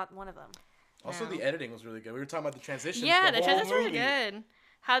Diaz is not one of them. Also, the editing was really good. We were talking about the transitions. Yeah, the transitions were good.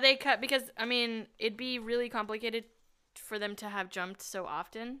 How they cut, because, I mean, it'd be really complicated for them to have jumped so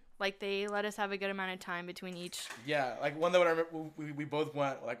often. Like, they let us have a good amount of time between each. Yeah, like, one that I remember, we both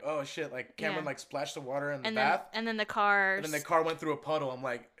went, like, oh, shit, like, Cameron, like, splashed the water in the bath. And then the car. And then the car went through a puddle. I'm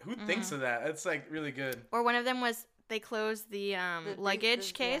like, who thinks of that? It's, like, really good. Or one of them was, they closed the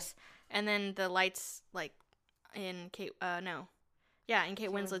luggage case, and then the lights, like, in Kate, in Kate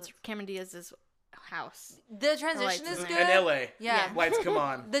Winslet's, Cameron Diaz's house. The transition is good. In LA. Yeah. Lights come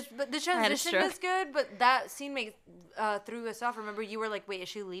on. The transition is good, but that scene threw us off. Remember, you were like, wait, is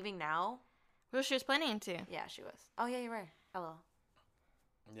she leaving now? Well, she was planning to. Yeah, she was. Oh, yeah, you're right. Hello.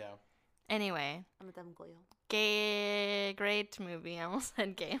 Yeah. Anyway. I'm a dumb goyle. Great movie. I almost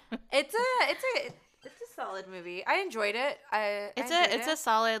said game. It's a solid movie. I enjoyed it. It's a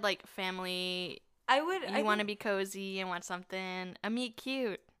solid like family. You want to be cozy and watch something. A meet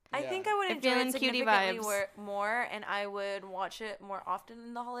cute. I think I would enjoy it significantly more, and I would watch it more often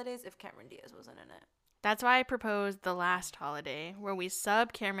in the holidays if Cameron Diaz wasn't in it. That's why I proposed The Last Holiday, where we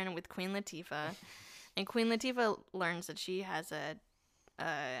sub Cameron with Queen Latifah, and Queen Latifah learns that she has a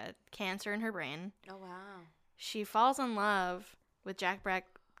cancer in her brain. Oh wow! She falls in love with Jack Black.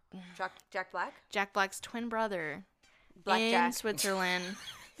 Jack Black. Jack Black's twin brother. Blackjack. Switzerland.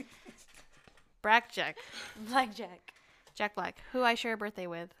 Blackjack. Jack Black, who I share a birthday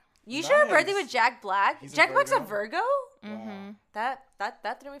with. You share a birthday with Jack Black? Jack Black's a Virgo? Mm-hmm.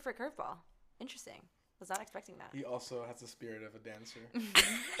 That threw me for a curveball. Interesting. Was not expecting that. He also has the spirit of a dancer.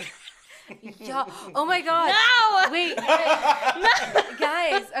 Yeah. Oh my god. No. Wait. No.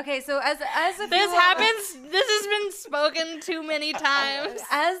 Guys. Okay. So as a this happens. This has been spoken too many times.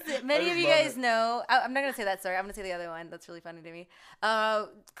 As many of you guys know, I'm not gonna say that story. I'm gonna say the other one. That's really funny to me.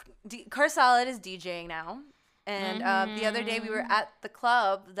 Car Salad is DJing now, and the other day we were at the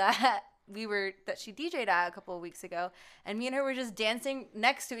club that she DJ'd at a couple of weeks ago, and me and her were just dancing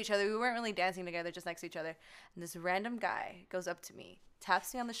next to each other. We weren't really dancing together, just next to each other. And this random guy goes up to me,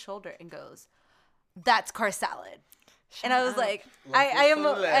 taps me on the shoulder, and goes, "That's Car Salad." And I was like, I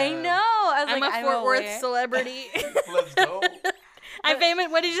know. I was I'm like, a Fort Worth celebrity. Let's go. I'm famous.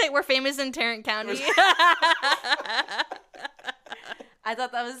 What did you say? We're famous in Tarrant County. I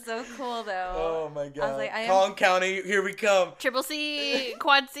thought that was so cool, though. Oh my god! I was like, Collin County, here we come. Triple C,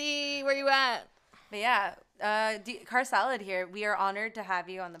 Quad C, where you at? But yeah, Car Salad here. We are honored to have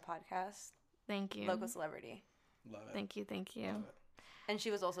you on the podcast. Thank you. Local celebrity. Love it. Thank you. And she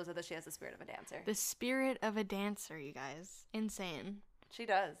was also said that she has the spirit of a dancer. The spirit of a dancer, you guys. Insane. She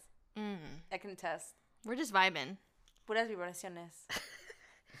does. I can attest. We're just vibing. Puras vibraciones.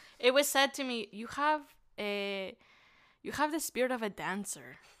 It was said to me, you have the spirit of a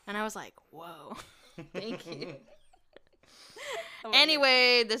dancer. And I was like, whoa. Thank you.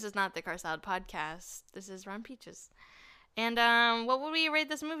 Anyway, this is not the Car Salad podcast. This is Ron Peaches. And what would we rate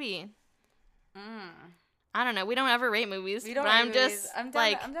this movie? I don't know. We don't ever rate movies. We don't. But I'm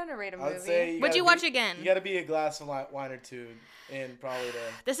down to rate a movie. I'd say would you watch again? You got to be a glass of wine or two, and probably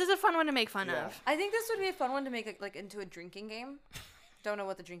This is a fun one to make fun of. I think this would be a fun one to make like into a drinking game. Don't know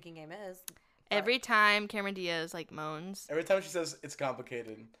what the drinking game is. Every time Cameron Diaz moans. Every time she says it's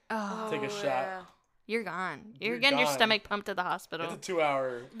complicated. Take a shot. Yeah. You're gone. You're getting your stomach pumped at the hospital. It's a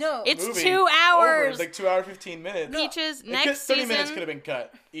 2-hour. No, it's movie. 2 hours. It's like 2 hours 15 minutes. Peaches, No. next 30 season. minutes could have been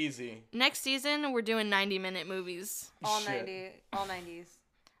cut. Easy. Next season, we're doing 90-minute movies. All 90s. All 90s.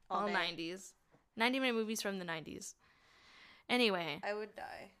 All 90s. 90-minute movies from the 90s. Anyway. I would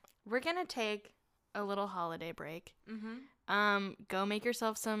die. We're going to take a little holiday break. Go make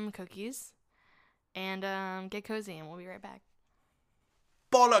yourself some cookies. And get cozy, and we'll be right back.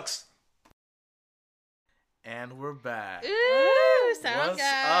 Bollocks! And we're back. Ooh, Sound What's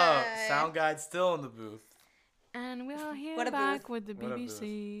Guy. up? Sound Guide still in the booth. And we'll hear What a back booth. with the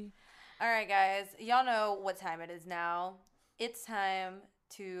BBC. All right, guys. Y'all know what time it is now. It's time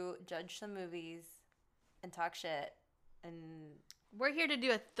to judge some movies and talk shit. And we're here to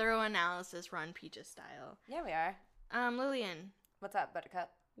do a thorough analysis, Ron Peaches style. Yeah, we are. Lillian. What's up, Buttercup?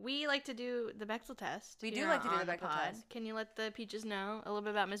 We like to do the Bechdel test. We do like to do the Bechdel test. Can you let the Peaches know a little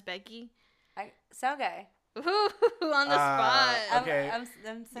bit about Miss Becky? Sound Guy. Ooh, on the spot. Okay. I'm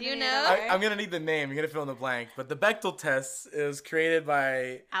do you know? I'm going to need the name. You're going to fill in the blank. But the Bechdel test is created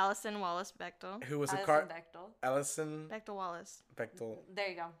by Allison Wallace Bechdel. Who was Allison Bechdel Wallace. Bechdel. There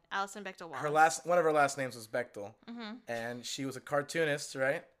you go. Allison Bechdel Wallace. One of her last names was Bechdel. And she was a cartoonist,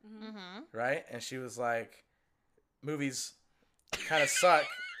 right? Right? And she was like, movies kind of suck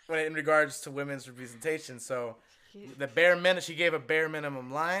in regards to women's representation. So she gave a bare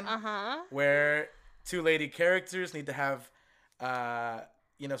minimum line where two lady characters need to have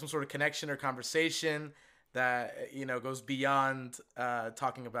some sort of connection or conversation that goes beyond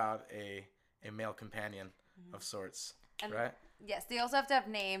talking about a male companion of sorts, right? Yes, they also have to have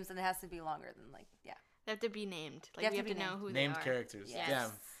names, and it has to be longer than They have to be named. Like we have to know who named they are. Characters. Yes. Yeah.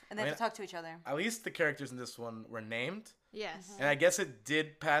 And they have to talk to each other. At least the characters in this one were named. Yes. And I guess it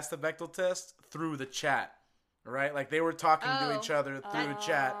did pass the Bechdel test through the chat, right? Like they were talking to each other through the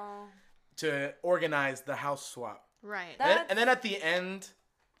chat to organize the house swap. Right. And then at the end,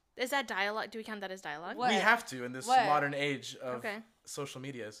 Is that dialogue? Do we count that as dialogue? We have to in this modern age of social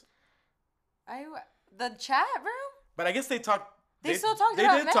medias. The chat room? But I guess they talk. They still talked about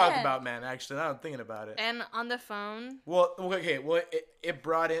men. They did talk about men, actually. Now I'm thinking about it. And on the phone? Well, okay. Well, it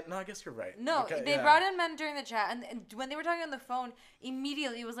brought in... No, I guess you're right. No, they brought in men during the chat. And when they were talking on the phone,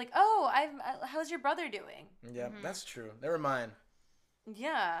 immediately it was like, oh, how's your brother doing? Yeah, that's true. Never mind.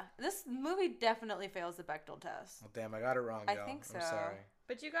 Yeah. This movie definitely fails the Bechdel test. Oh, damn, I got it wrong, y'all. I think so. I'm sorry.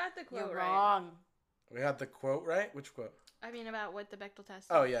 But you got the quote You're right. wrong. We got the quote right? Which quote? I mean, about what the Bechdel test is.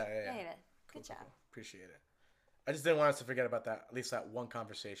 Oh, yeah. Good job. Cool. Appreciate it. I just didn't want us to forget about that, at least that one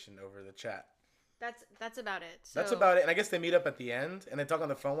conversation over the chat. That's about it. So that's about it. And I guess they meet up at the end, and they talk on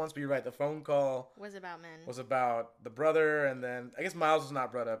the phone once, but you're right. The phone call was about men. Was about the brother, and then I guess Miles was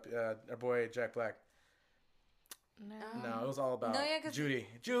not brought up. Our boy, Jack Black. No, it was all about Judy.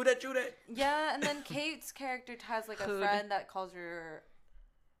 Judy. Yeah, and then Kate's character has like a friend that calls her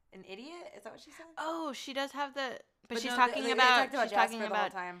an idiot. Is that what she said? Oh, she does have the... But she's no, talking about... She's talking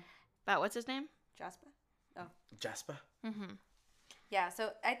about time. About what's his name? Jasper? Oh. Jasper? Mm-hmm. Yeah, so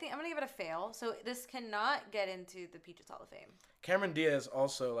I think I'm going to give it a fail. So this cannot get into the Peaches Hall of Fame. Cameron Diaz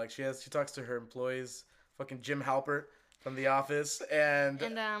also, like, she talks to her employees, fucking Jim Halpert from The Office, and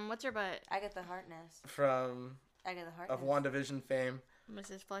what's her butt? Agatha Harkness. From... Agatha Harkness. Of WandaVision fame.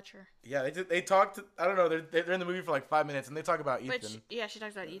 Mrs. Fletcher. Yeah, they talked. I don't know. They're in the movie for like 5 minutes, and they talk about Ethan. She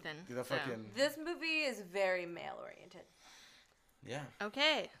talks about Ethan. This movie is very male oriented. Yeah.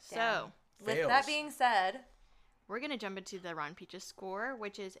 Okay, so with that being said, we're gonna jump into the Ron Peaches score,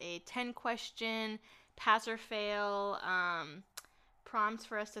 which is a 10-question pass or fail prompts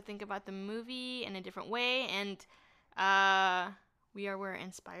for us to think about the movie in a different way, and we're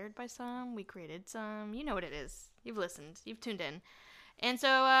inspired by some. We created some. You know what it is. You've listened. You've tuned in. And so,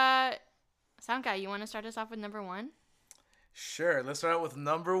 Sound Guy, you want to start us off with number 1? Sure. Let's start out with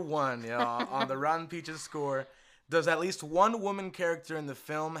number 1, y'all. On the Rotten Peaches score, does at least one woman character in the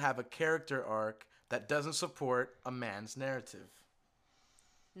film have a character arc that doesn't support a man's narrative?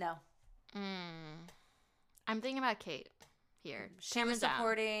 No. I'm thinking about Kate here. She was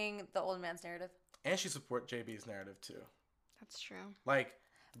supporting the old man's narrative. And she support JB's narrative, too. That's true. Like,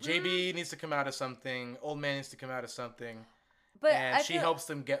 JB needs to come out of something. Old man needs to come out of something. But and she helps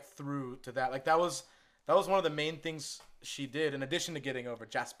them get through to that. Like, that was one of the main things she did, in addition to getting over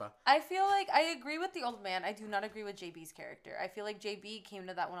Jasper. I feel like I agree with the old man. I do not agree with JB's character. I feel like JB came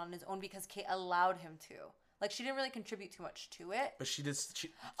to that one on his own because Kate allowed him to. Like, she didn't really contribute too much to it. But she did.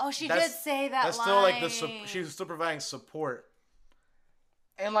 She did say that that's line. Still like she was still providing support.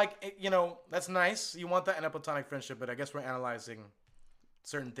 And like, that's nice. You want that in a platonic friendship, but I guess we're analyzing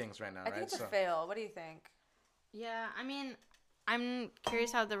certain things right now, I think it's a fail. What do you think? Yeah, I mean, I'm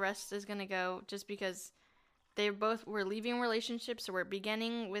curious how the rest is gonna go, just because we're leaving relationships, so we're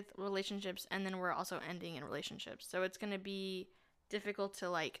beginning with relationships, and then we're also ending in relationships. So it's gonna be difficult to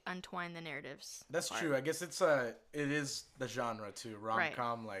like untwine the narratives. That's true. I guess it is the genre too,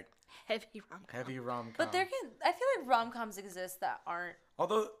 rom-com, like heavy rom-com. But I feel like rom-coms exist that aren't.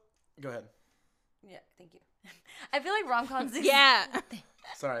 Although, go ahead. Yeah, thank you. I feel like rom-coms exist. Yeah.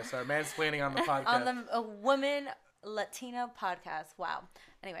 Sorry, mansplaining on the podcast. On a woman Latino podcast. Wow.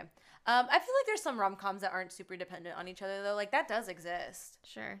 Anyway, I feel like there's some rom-coms that aren't super dependent on each other though. Like that does exist.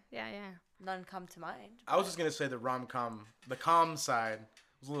 Sure. Yeah. None come to mind. I was just gonna say the rom-com, the com side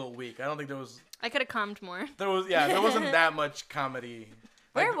was a little weak. I don't think there was. I could have calmed more. There wasn't that much comedy.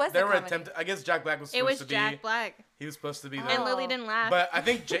 Where was the comedy? I guess Jack Black was supposed to be. It was Jack Black. He was supposed to be there. And Lily didn't laugh. But I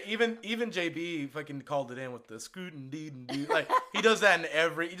think even JB fucking called it in with the scoot and deed and do. Like, he does that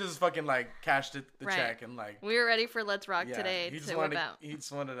he just fucking, like, cashed the check and, like. We were ready for Let's Rock today he to whip out. He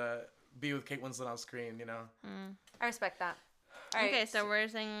just wanted to be with Kate Winslet on screen, I respect that. All right, okay, so we're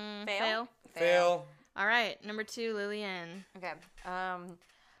saying fail. All right, number 2, Lillian. Okay.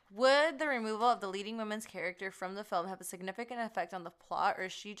 Would the removal of the leading woman's character from the film have a significant effect on the plot, or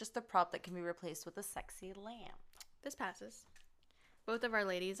is she just a prop that can be replaced with a sexy lamp? This passes. Both of our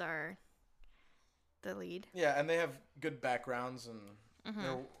ladies are the lead. Yeah, and they have good backgrounds and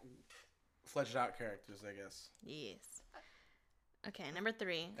they're fleshed out characters, I guess. Yes. Okay, number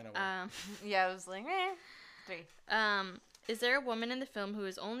 3. Yeah, I was like, 3. Is there a woman in the film who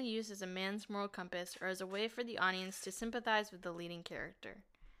is only used as a man's moral compass or as a way for the audience to sympathize with the leading character?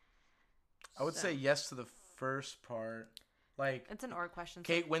 I would say yes to the first part. Like, it's an or question.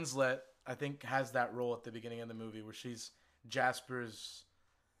 Kate Winslet, I think, has that role at the beginning of the movie where she's Jasper's,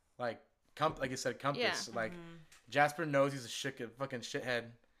 like I said, compass. Yeah. Like, Jasper knows he's a fucking shithead,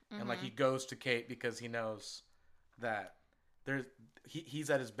 and like he goes to Kate because he knows that he's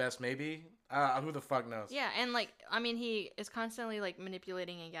at his best. Maybe Who the fuck knows? Yeah, and like, I mean, he is constantly like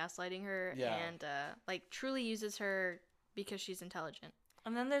manipulating and gaslighting her, and like truly uses her because she's intelligent.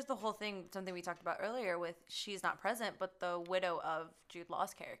 And then there's the whole thing, something we talked about earlier with she's not present, but the widow of Jude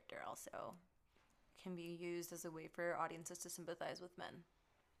Law's character also can be used as a way for audiences to sympathize with men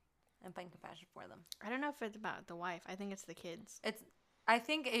and find compassion for them. I don't know if it's about the wife. I think it's the kids. I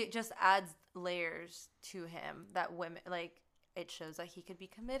think it just adds layers to him that women, like, it shows that he could be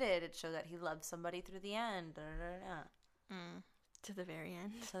committed. It shows that he loved somebody through the end. To the very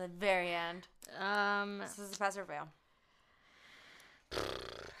end. To the very end. This is a pass or fail.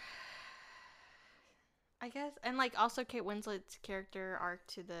 I guess. And like also Kate Winslet's character arc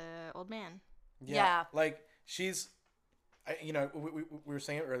to the old man. Yeah. Like she's, we were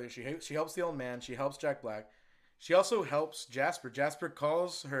saying it earlier. She helps the old man. She helps Jack Black. She also helps Jasper. Jasper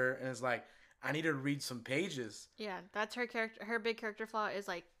calls her and is like, I need to read some pages. Yeah, that's her character. Her big character flaw is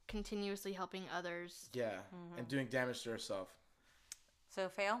like continuously helping others. Yeah, and doing damage to herself. So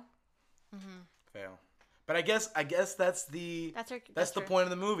fail. Fail. But I guess that's the point of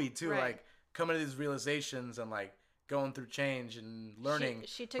the movie too. Right. Like coming to these realizations and like going through change and learning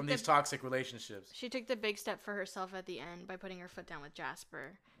from these toxic relationships. She took the big step for herself at the end by putting her foot down with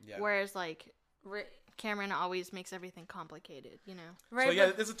Jasper. Yeah. Whereas like Cameron always makes everything complicated, you know. Right. So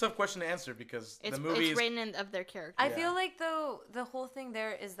yeah, it's a tough question to answer because the movie it's written of their character. I feel like though the whole thing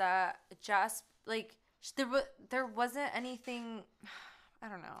there is that Jasper, like there wasn't anything. I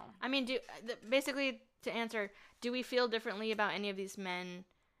don't know. I mean, basically to answer, do we feel differently about any of these men?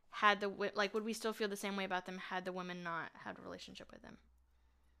 Would we still feel the same way about them had the women not had a relationship with them?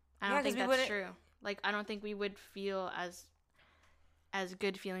 I don't think that's true. Like, I don't think we would feel as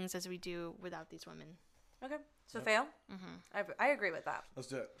good feelings as we do without these women. Okay, so fail. I agree with that. Let's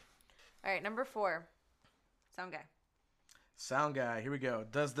do it. All right, number 4, sound guy. Sound guy. Here we go.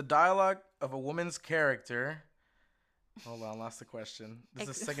 Does the dialogue of a woman's character? Hold on, lost the question. This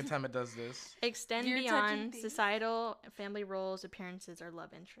is the second time it does this. Extend beyond societal, family roles, appearances, or love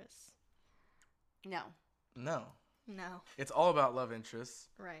interests. No. No. It's all about love interests.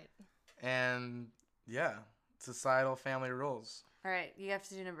 Right. And yeah, societal family roles. All right, you have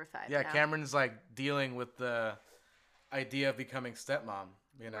to do number 5. Yeah, now. Cameron's like dealing with the idea of becoming stepmom,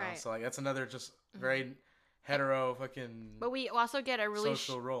 you know. Right. So like that's another just very hetero fucking. But we also get a really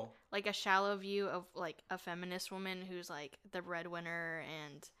social role, like a shallow view of like a feminist woman who's like the breadwinner,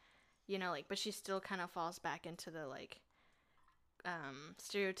 and you know, like, but she still kind of falls back into the like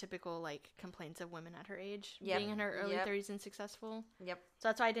stereotypical like complaints of women at her age, being in her early 30s and successful. Yep. So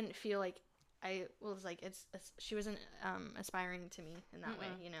that's why I didn't feel like I was like she wasn't aspiring to me in that way,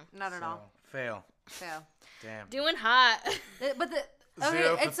 you know. Not at all. Fail. Damn. Doing hot. But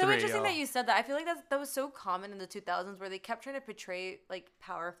it's so interesting that you said that. I feel like that was so common in the 2000s where they kept trying to portray like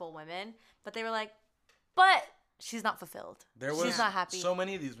powerful women, but they were like, but she's not fulfilled. She's not happy. So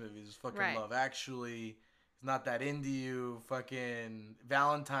many of these movies, fucking Love Actually, Not That Into You, fucking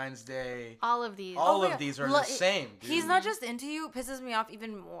Valentine's Day. All of these are the same. Dude. He's Not Just Into You pisses me off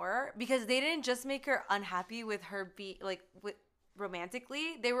even more because they didn't just make her unhappy with her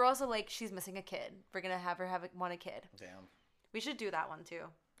romantically. They were also like, she's missing a kid. We're gonna have her want a kid. Damn. We should do that one too.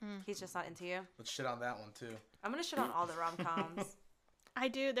 He's Just Not Into You. Let's shit on that one too. I'm gonna shit on all the rom-coms. I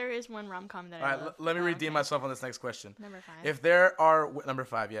do. There is one rom-com that I love. Let me redeem myself on this next question. Number 5. If there are number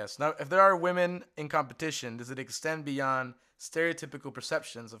 5, yes. Now, if there are women in competition, does it extend beyond stereotypical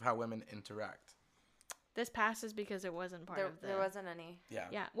perceptions of how women interact? This passes because it wasn't there wasn't any. Yeah.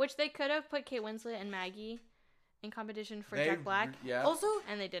 Yeah, which they could have put Kate Winslet and Maggie in competition for Jack Black. Yeah. Also,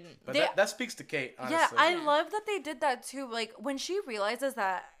 and they didn't. But that speaks to Kate, honestly. Yeah, I love that they did that too. Like when she realizes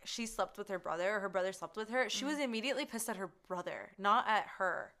that she slept with her brother or her brother slept with her, she was immediately pissed at her brother, not at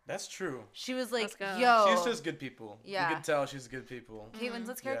her. That's true. She was like, yo. She's just good people. Yeah. You can tell she's good people. Kate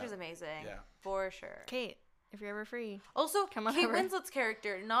Winslet's character is amazing. Yeah. For sure. Kate, if you're ever free. Also, Kate Winslet's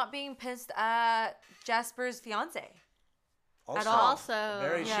character not being pissed at Jasper's fiance. At all.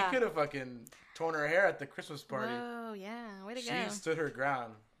 She could have fucking torn her hair at the Christmas party. Oh, yeah. Way to go. She stood her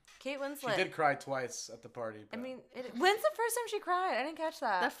ground. Kate Winslet. She did cry twice at the party. I mean, when's the first time she cried? I didn't catch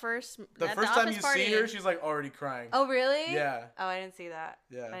that. The first time you see her, she's like already crying. Oh, really? Yeah. Oh, I didn't see that.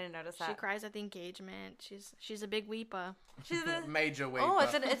 Yeah. I didn't notice that. She cries at the engagement. She's a big weeper. She's a major weeper. Oh,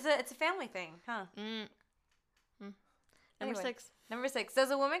 it's a family thing, huh? Number 6.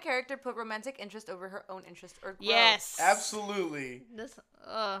 Does a woman character put romantic interest over her own interest or growth? Yes. Absolutely. This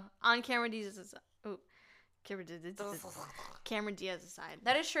on Cameron Diaz's Cameron Diaz's side.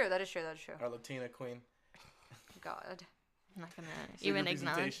 That is true. Our Latina queen. God. I'm not gonna even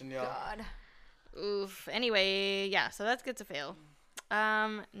acknowledge. God. Oof. Anyway, yeah. So that gets a fail.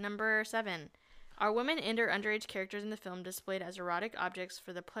 Number 7. Are women and or underage characters in the film displayed as erotic objects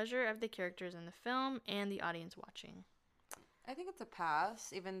for the pleasure of the characters in the film and the audience watching? I think it's a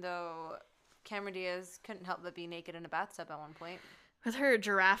pass, even though Cameron Diaz couldn't help but be naked in a bathtub at one point. With her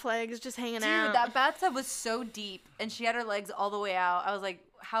giraffe legs just hanging out. Dude, that bathtub was so deep, and she had her legs all the way out. I was like,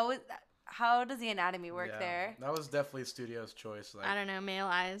 how does the anatomy work there? That was definitely a studio's choice. Like, I don't know, male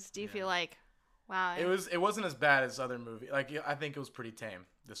eyes. Do you feel like, wow? It wasn't as bad as other movies. Like, I think it was pretty tame,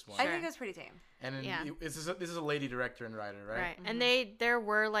 this one. I think it was pretty tame. And this is a lady director and writer, right? Right. And there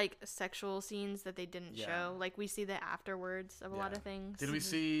were like sexual scenes that they didn't show. Like we see the afterwards of a lot of things. Did we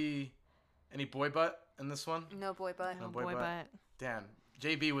see any boy butt in this one? No boy butt. No boy butt. Damn.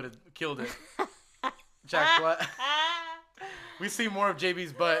 JB would have killed it. Jack Black. We see more of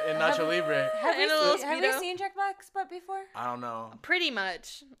JB's butt in Nacho Libre. Have we seen Jack Black's butt before? I don't know. Pretty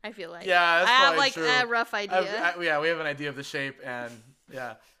much, I feel like. Yeah, that's I have probably like true. a rough idea. We have an idea of the shape and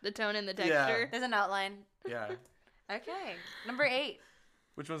the tone and the texture. There's an outline. Yeah. Okay. Number 8.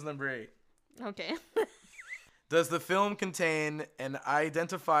 Which one's number 8? Okay. Does the film contain an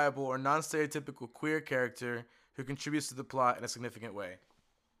identifiable or non-stereotypical queer character who contributes to the plot in a significant way?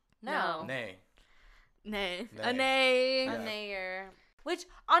 No. Nay. Nay. Nay. A nay. A nayer. Which,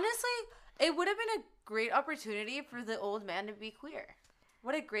 honestly, it would have been a great opportunity for the old man to be queer.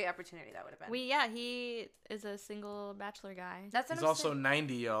 What a great opportunity that would have been. He is a single bachelor guy. That's what He's I'm also saying.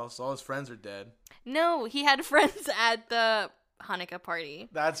 90, y'all, so all his friends are dead. No, he had friends at the Hanukkah party.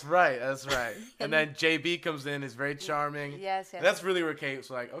 That's right. And then JB comes in, is very charming. Yes. And that's really where Kate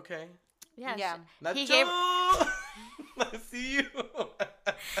was like, okay. Yeah. Nacho! Gave, I see you.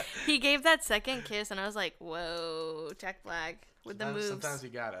 he gave that second kiss, and I was like, whoa, Jack Black with the moves. Sometimes you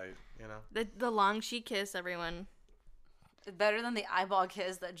gotta, you know. The long she kiss, everyone. Better than the eyeball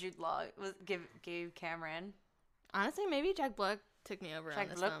kiss that Jude Law gave Cameron. Honestly, maybe Jack Black took me over on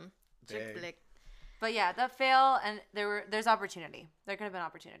this film. Jack Black. But yeah, that fail, and there's opportunity. There could have been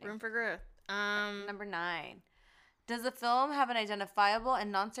opportunity. Room for growth. Number 9. Does the film have an identifiable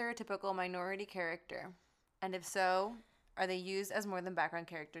and non-stereotypical minority character? And if so, are they used as more than background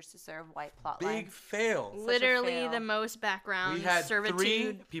characters to serve white plotline? Big fail. Literally the most background We had servitude.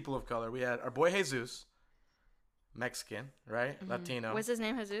 3 people of color. We had our boy Jesus, Mexican, right? Mm-hmm. Latino. Was his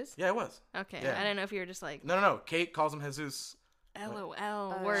name Jesus? Yeah, it was. Okay, Yeah. I didn't know if you were just like, No. Kate calls him Jesus.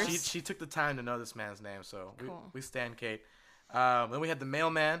 LOL, worse. She took the time to know this man's name, so Cool. we stand Kate. Then we had the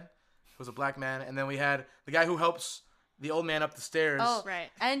mailman, who was a black man, and then we had the guy who helps the old man up the stairs. Oh, right.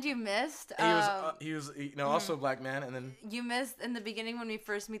 And you missed. He was also a black man, and then You missed in the beginning when we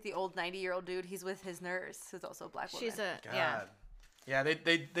first meet the old 90-year-old dude. He's with his nurse, who's also a black woman. She's a God. Yeah, they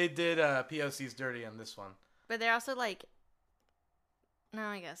did POCs dirty on this one. but they're also like. No,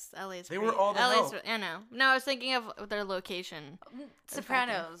 I guess LA's. They were all the help. I know. No, I was thinking of their location.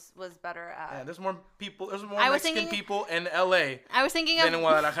 Sopranos was better at. Yeah, there's more people. There's more I was Mexican thinking- people in LA I was thinking than in of.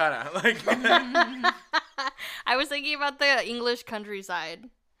 Guadalajara. Like, I was thinking about the English countryside.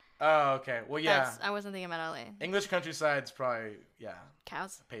 oh, okay. Well, yeah. I wasn't thinking about LA. English countryside's probably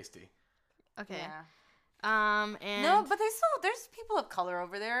Cows. pasty. Okay. Yeah. And No, but there's people of color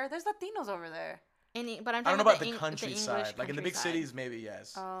over there. There's Latinos over there. but I'm I talking don't know about the English countryside. Like in the big countryside. cities, maybe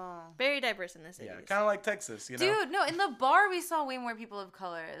yes. Oh. Very diverse in the cities. Yeah, kind of like Texas, you know. Dude, no, in the bar we saw way more people of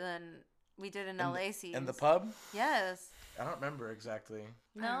color than we did in LA scenes. In the pub? Yes. I don't remember exactly.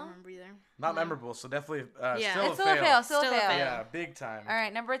 I No? don't remember either. Not memorable, so definitely Yeah. still It's a still a fail. fail. Still a Still a fail. fail. Yeah, big time. All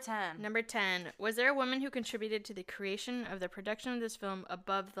right, number 10. Number 10. Was there a woman who contributed to the creation of the production of this film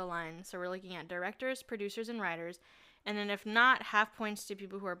above the line? So we're looking at directors, producers, and writers. And then if not, half points to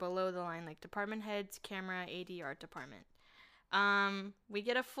people who are below the line, like department heads, camera, AD, art department. We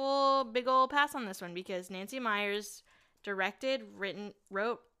get a full big ol' pass on this one because Nancy Meyers directed,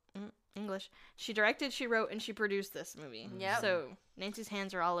 wrote, English. She directed, she wrote, and she produced this movie. Yep. So Nancy's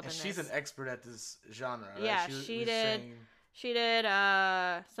hands are all up And in she's this. an expert at this genre, right? Yeah, was she did. saying- She did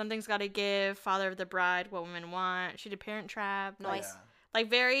Something's Gotta Give, Father of the Bride, What Women Want. She did Parent Trap. Nice. Yeah. Like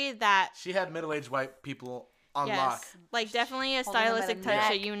very that. She had middle-aged white people on Yes. lock. Like definitely a Holding them by stylistic the touch neck.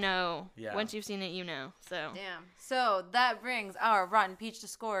 that you know. Yeah. Once you've seen it, you know. So. Damn. So that brings our Rotten Peach to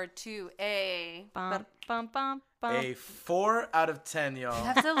score to a. Bum, bum, bum, bum. A 4 out of 10, y'all. You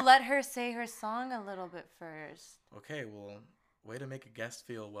have to let her say her song a little bit first. Okay, well, way to make a guest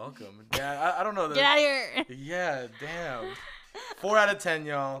feel welcome. Yeah, I don't know. Get out of here. Yeah, damn. 4 out of 10,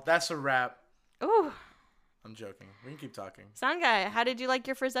 y'all. That's a wrap. Ooh. I'm joking. We can keep talking. Sound guy, how did you like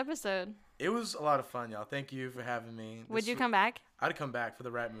your first episode? It was a lot of fun, y'all. Thank you for having me. Would you come back? I'd come back for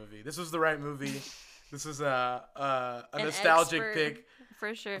the right movie. This was the right movie. This was a An nostalgic expert pick.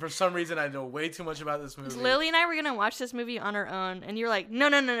 For sure. For some reason, I know way too much about this movie. Lily and I were gonna watch this movie on our own, and you're like, no,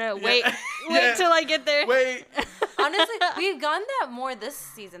 wait, wait till I get there. Wait. Honestly, we've gone that more this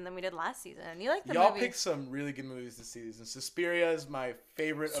season than we did last season. You like the Y'all movie? picked some really good movies this season. Suspiria is my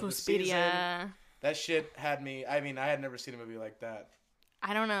favorite of the season. That shit had me. I mean, I had never seen a movie like that.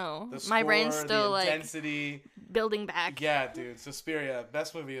 I don't know. The score, my brain's still the intensity, building back. Yeah, dude. Suspiria,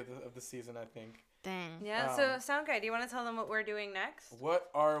 best movie of the season, I think. Dang. Yeah. So Sound Guy, do you want to tell them what we're doing next? What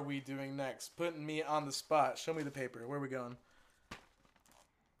are we doing next? Putting me on the spot. Show me the paper. Where are we going?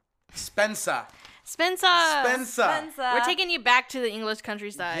 Spencer. We're taking you back to the English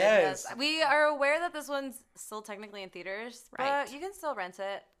countryside. Yes. We are aware that this one's still technically in theaters, right? But you can still rent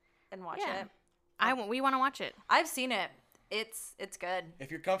it and watch it. We want to watch it. I've seen it. It's good. If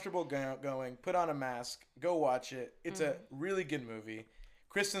you're comfortable going, put on a mask, go watch it. It's a really good movie.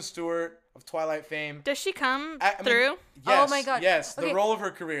 Kristen Stewart of Twilight fame. Does she come through? Yes, oh my god. Yes, okay. The role of her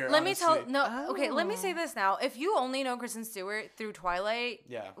career. Let honestly. let me say this now. If you only know Kristen Stewart through Twilight,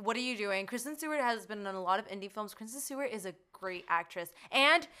 what are you doing? Kristen Stewart has been in a lot of indie films. Kristen Stewart is a great actress.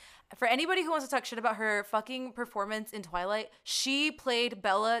 And for anybody who wants to talk shit about her fucking performance in Twilight, she played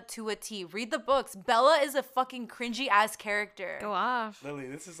Bella to a T. Read the books. Bella is a fucking cringy ass character. Go off. Lily,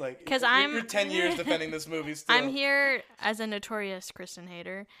 this is like... Because you're 10 years defending this movie still. I'm here as a notorious Kristen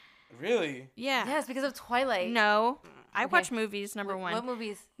hater. Really? Yeah. Yes, because of Twilight. No. I watch movies, number one. What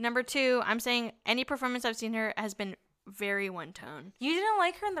movies? Number two, I'm saying any performance I've seen her has been very one tone. You didn't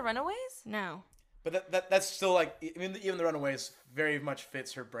like her in The Runaways? No. But that's still like... even The Runaways very much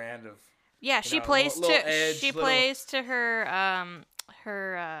fits her brand of... Yeah, she plays to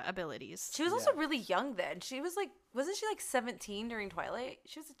her abilities. She was also really young then. She was like, wasn't she like 17 during Twilight?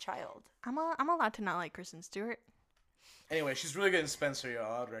 She was a child. I'm allowed to not like Kristen Stewart. Anyway, she's really good in Spencer,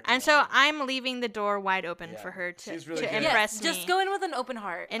 y'all. I'd recommend. And so I'm leaving the door wide open for her to impress me. Just go in with an open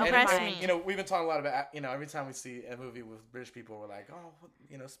heart. Impress me. You know, we've been talking a lot about, every time we see a movie with British people, we're like, oh,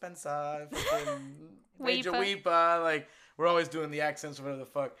 Spencer, Major Weepa. Like, we're always doing the accents or whatever the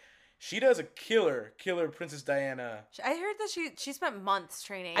fuck. She does a killer Princess Diana. I heard that she spent months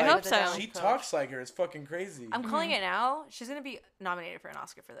training. I hope so. She talks like her. It's fucking crazy. I'm calling it now. She's going to be nominated for an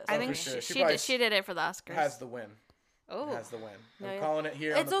Oscar for this. I think she did it for the Oscars. Has the win. Oh. Has the win. I'm calling it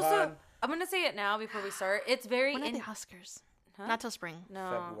here on the also, pod. I'm going to say it now before we start. It's very... When are the Oscars? Huh? Not till spring.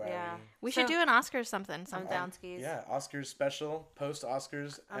 No, February. Yeah. We should do an Oscars something. I'm down, skis. Yeah, Oscars special,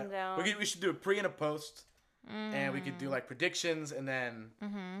 post-Oscars. I'm down. We should do a pre and a post. And we could do like predictions and then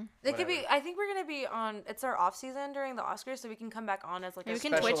It could be. I think we're gonna be on. It's our off season during the Oscars, so we can come back on as like we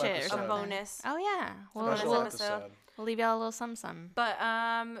can Twitch it or something. A bonus. Oh yeah, episode. We'll leave y'all a little some. But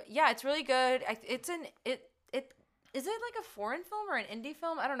yeah, it's really good. Is it like a foreign film or an indie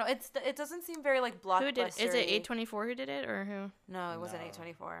film? I don't know. It doesn't seem very like blockbuster. Who did? Is it A24 who did it or who? No, it wasn't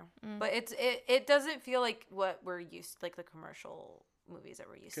A24. But it doesn't feel like what we're used like the commercial movies that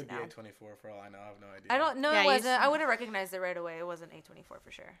we're used to now. Could be A24 for all I know. I have no idea. I don't know. It wasn't. I would have recognized it right away. It wasn't A24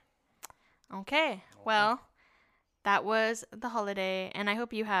 for sure. Okay. Well, that was the holiday, and I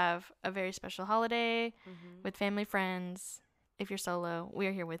hope you have a very special holiday with family, friends. If you're solo, we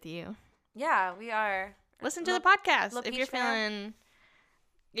are here with you. Yeah, we are. Listen to the podcast if you're feeling.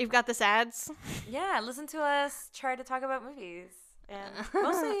 You've got the sads. Yeah, listen to us try to talk about movies, and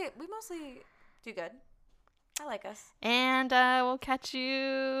we mostly do good. I like us. And we'll catch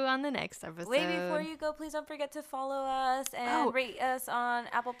you on the next episode. Wait, before you go, please don't forget to follow us and rate us on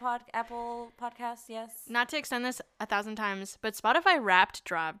Apple Podcasts. Yes. Not to extend this 1,000 times, but Spotify Wrapped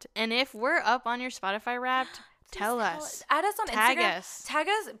dropped, and if we're up on your Spotify Wrapped, tell us. Add us on Instagram. Tag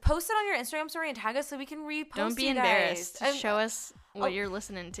us. Post it on your Instagram story and tag us so we can repost. Don't be embarrassed. Show us what you're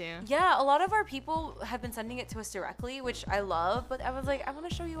listening to. Yeah, a lot of our people have been sending it to us directly, which I love. But I was like, I want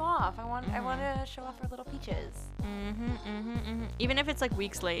to show you off. I want to show off our little peaches. Even if it's like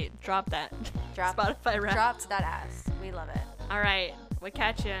weeks late, drop that. Drop Spotify Wrapped. Drop that ass. We love it. All right, we'll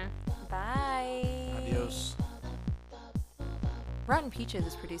catch ya. Bye. Adios. Rotten Peaches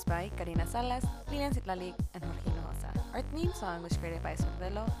is produced by Karina Salas, Lilian Sitlalik, and Jorge Hinojosa. Our theme song was created by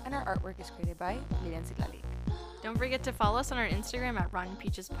Sorvelo, and our artwork is created by Lilian Sitlalik. Don't forget to follow us on our Instagram at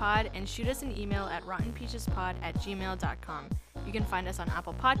RottenPeachesPod and shoot us an email at rottenpeachespod@gmail.com. You can find us on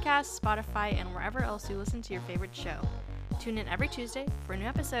Apple Podcasts, Spotify, and wherever else you listen to your favorite show. Tune in every Tuesday for a new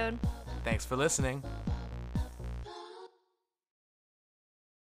episode. Thanks for listening.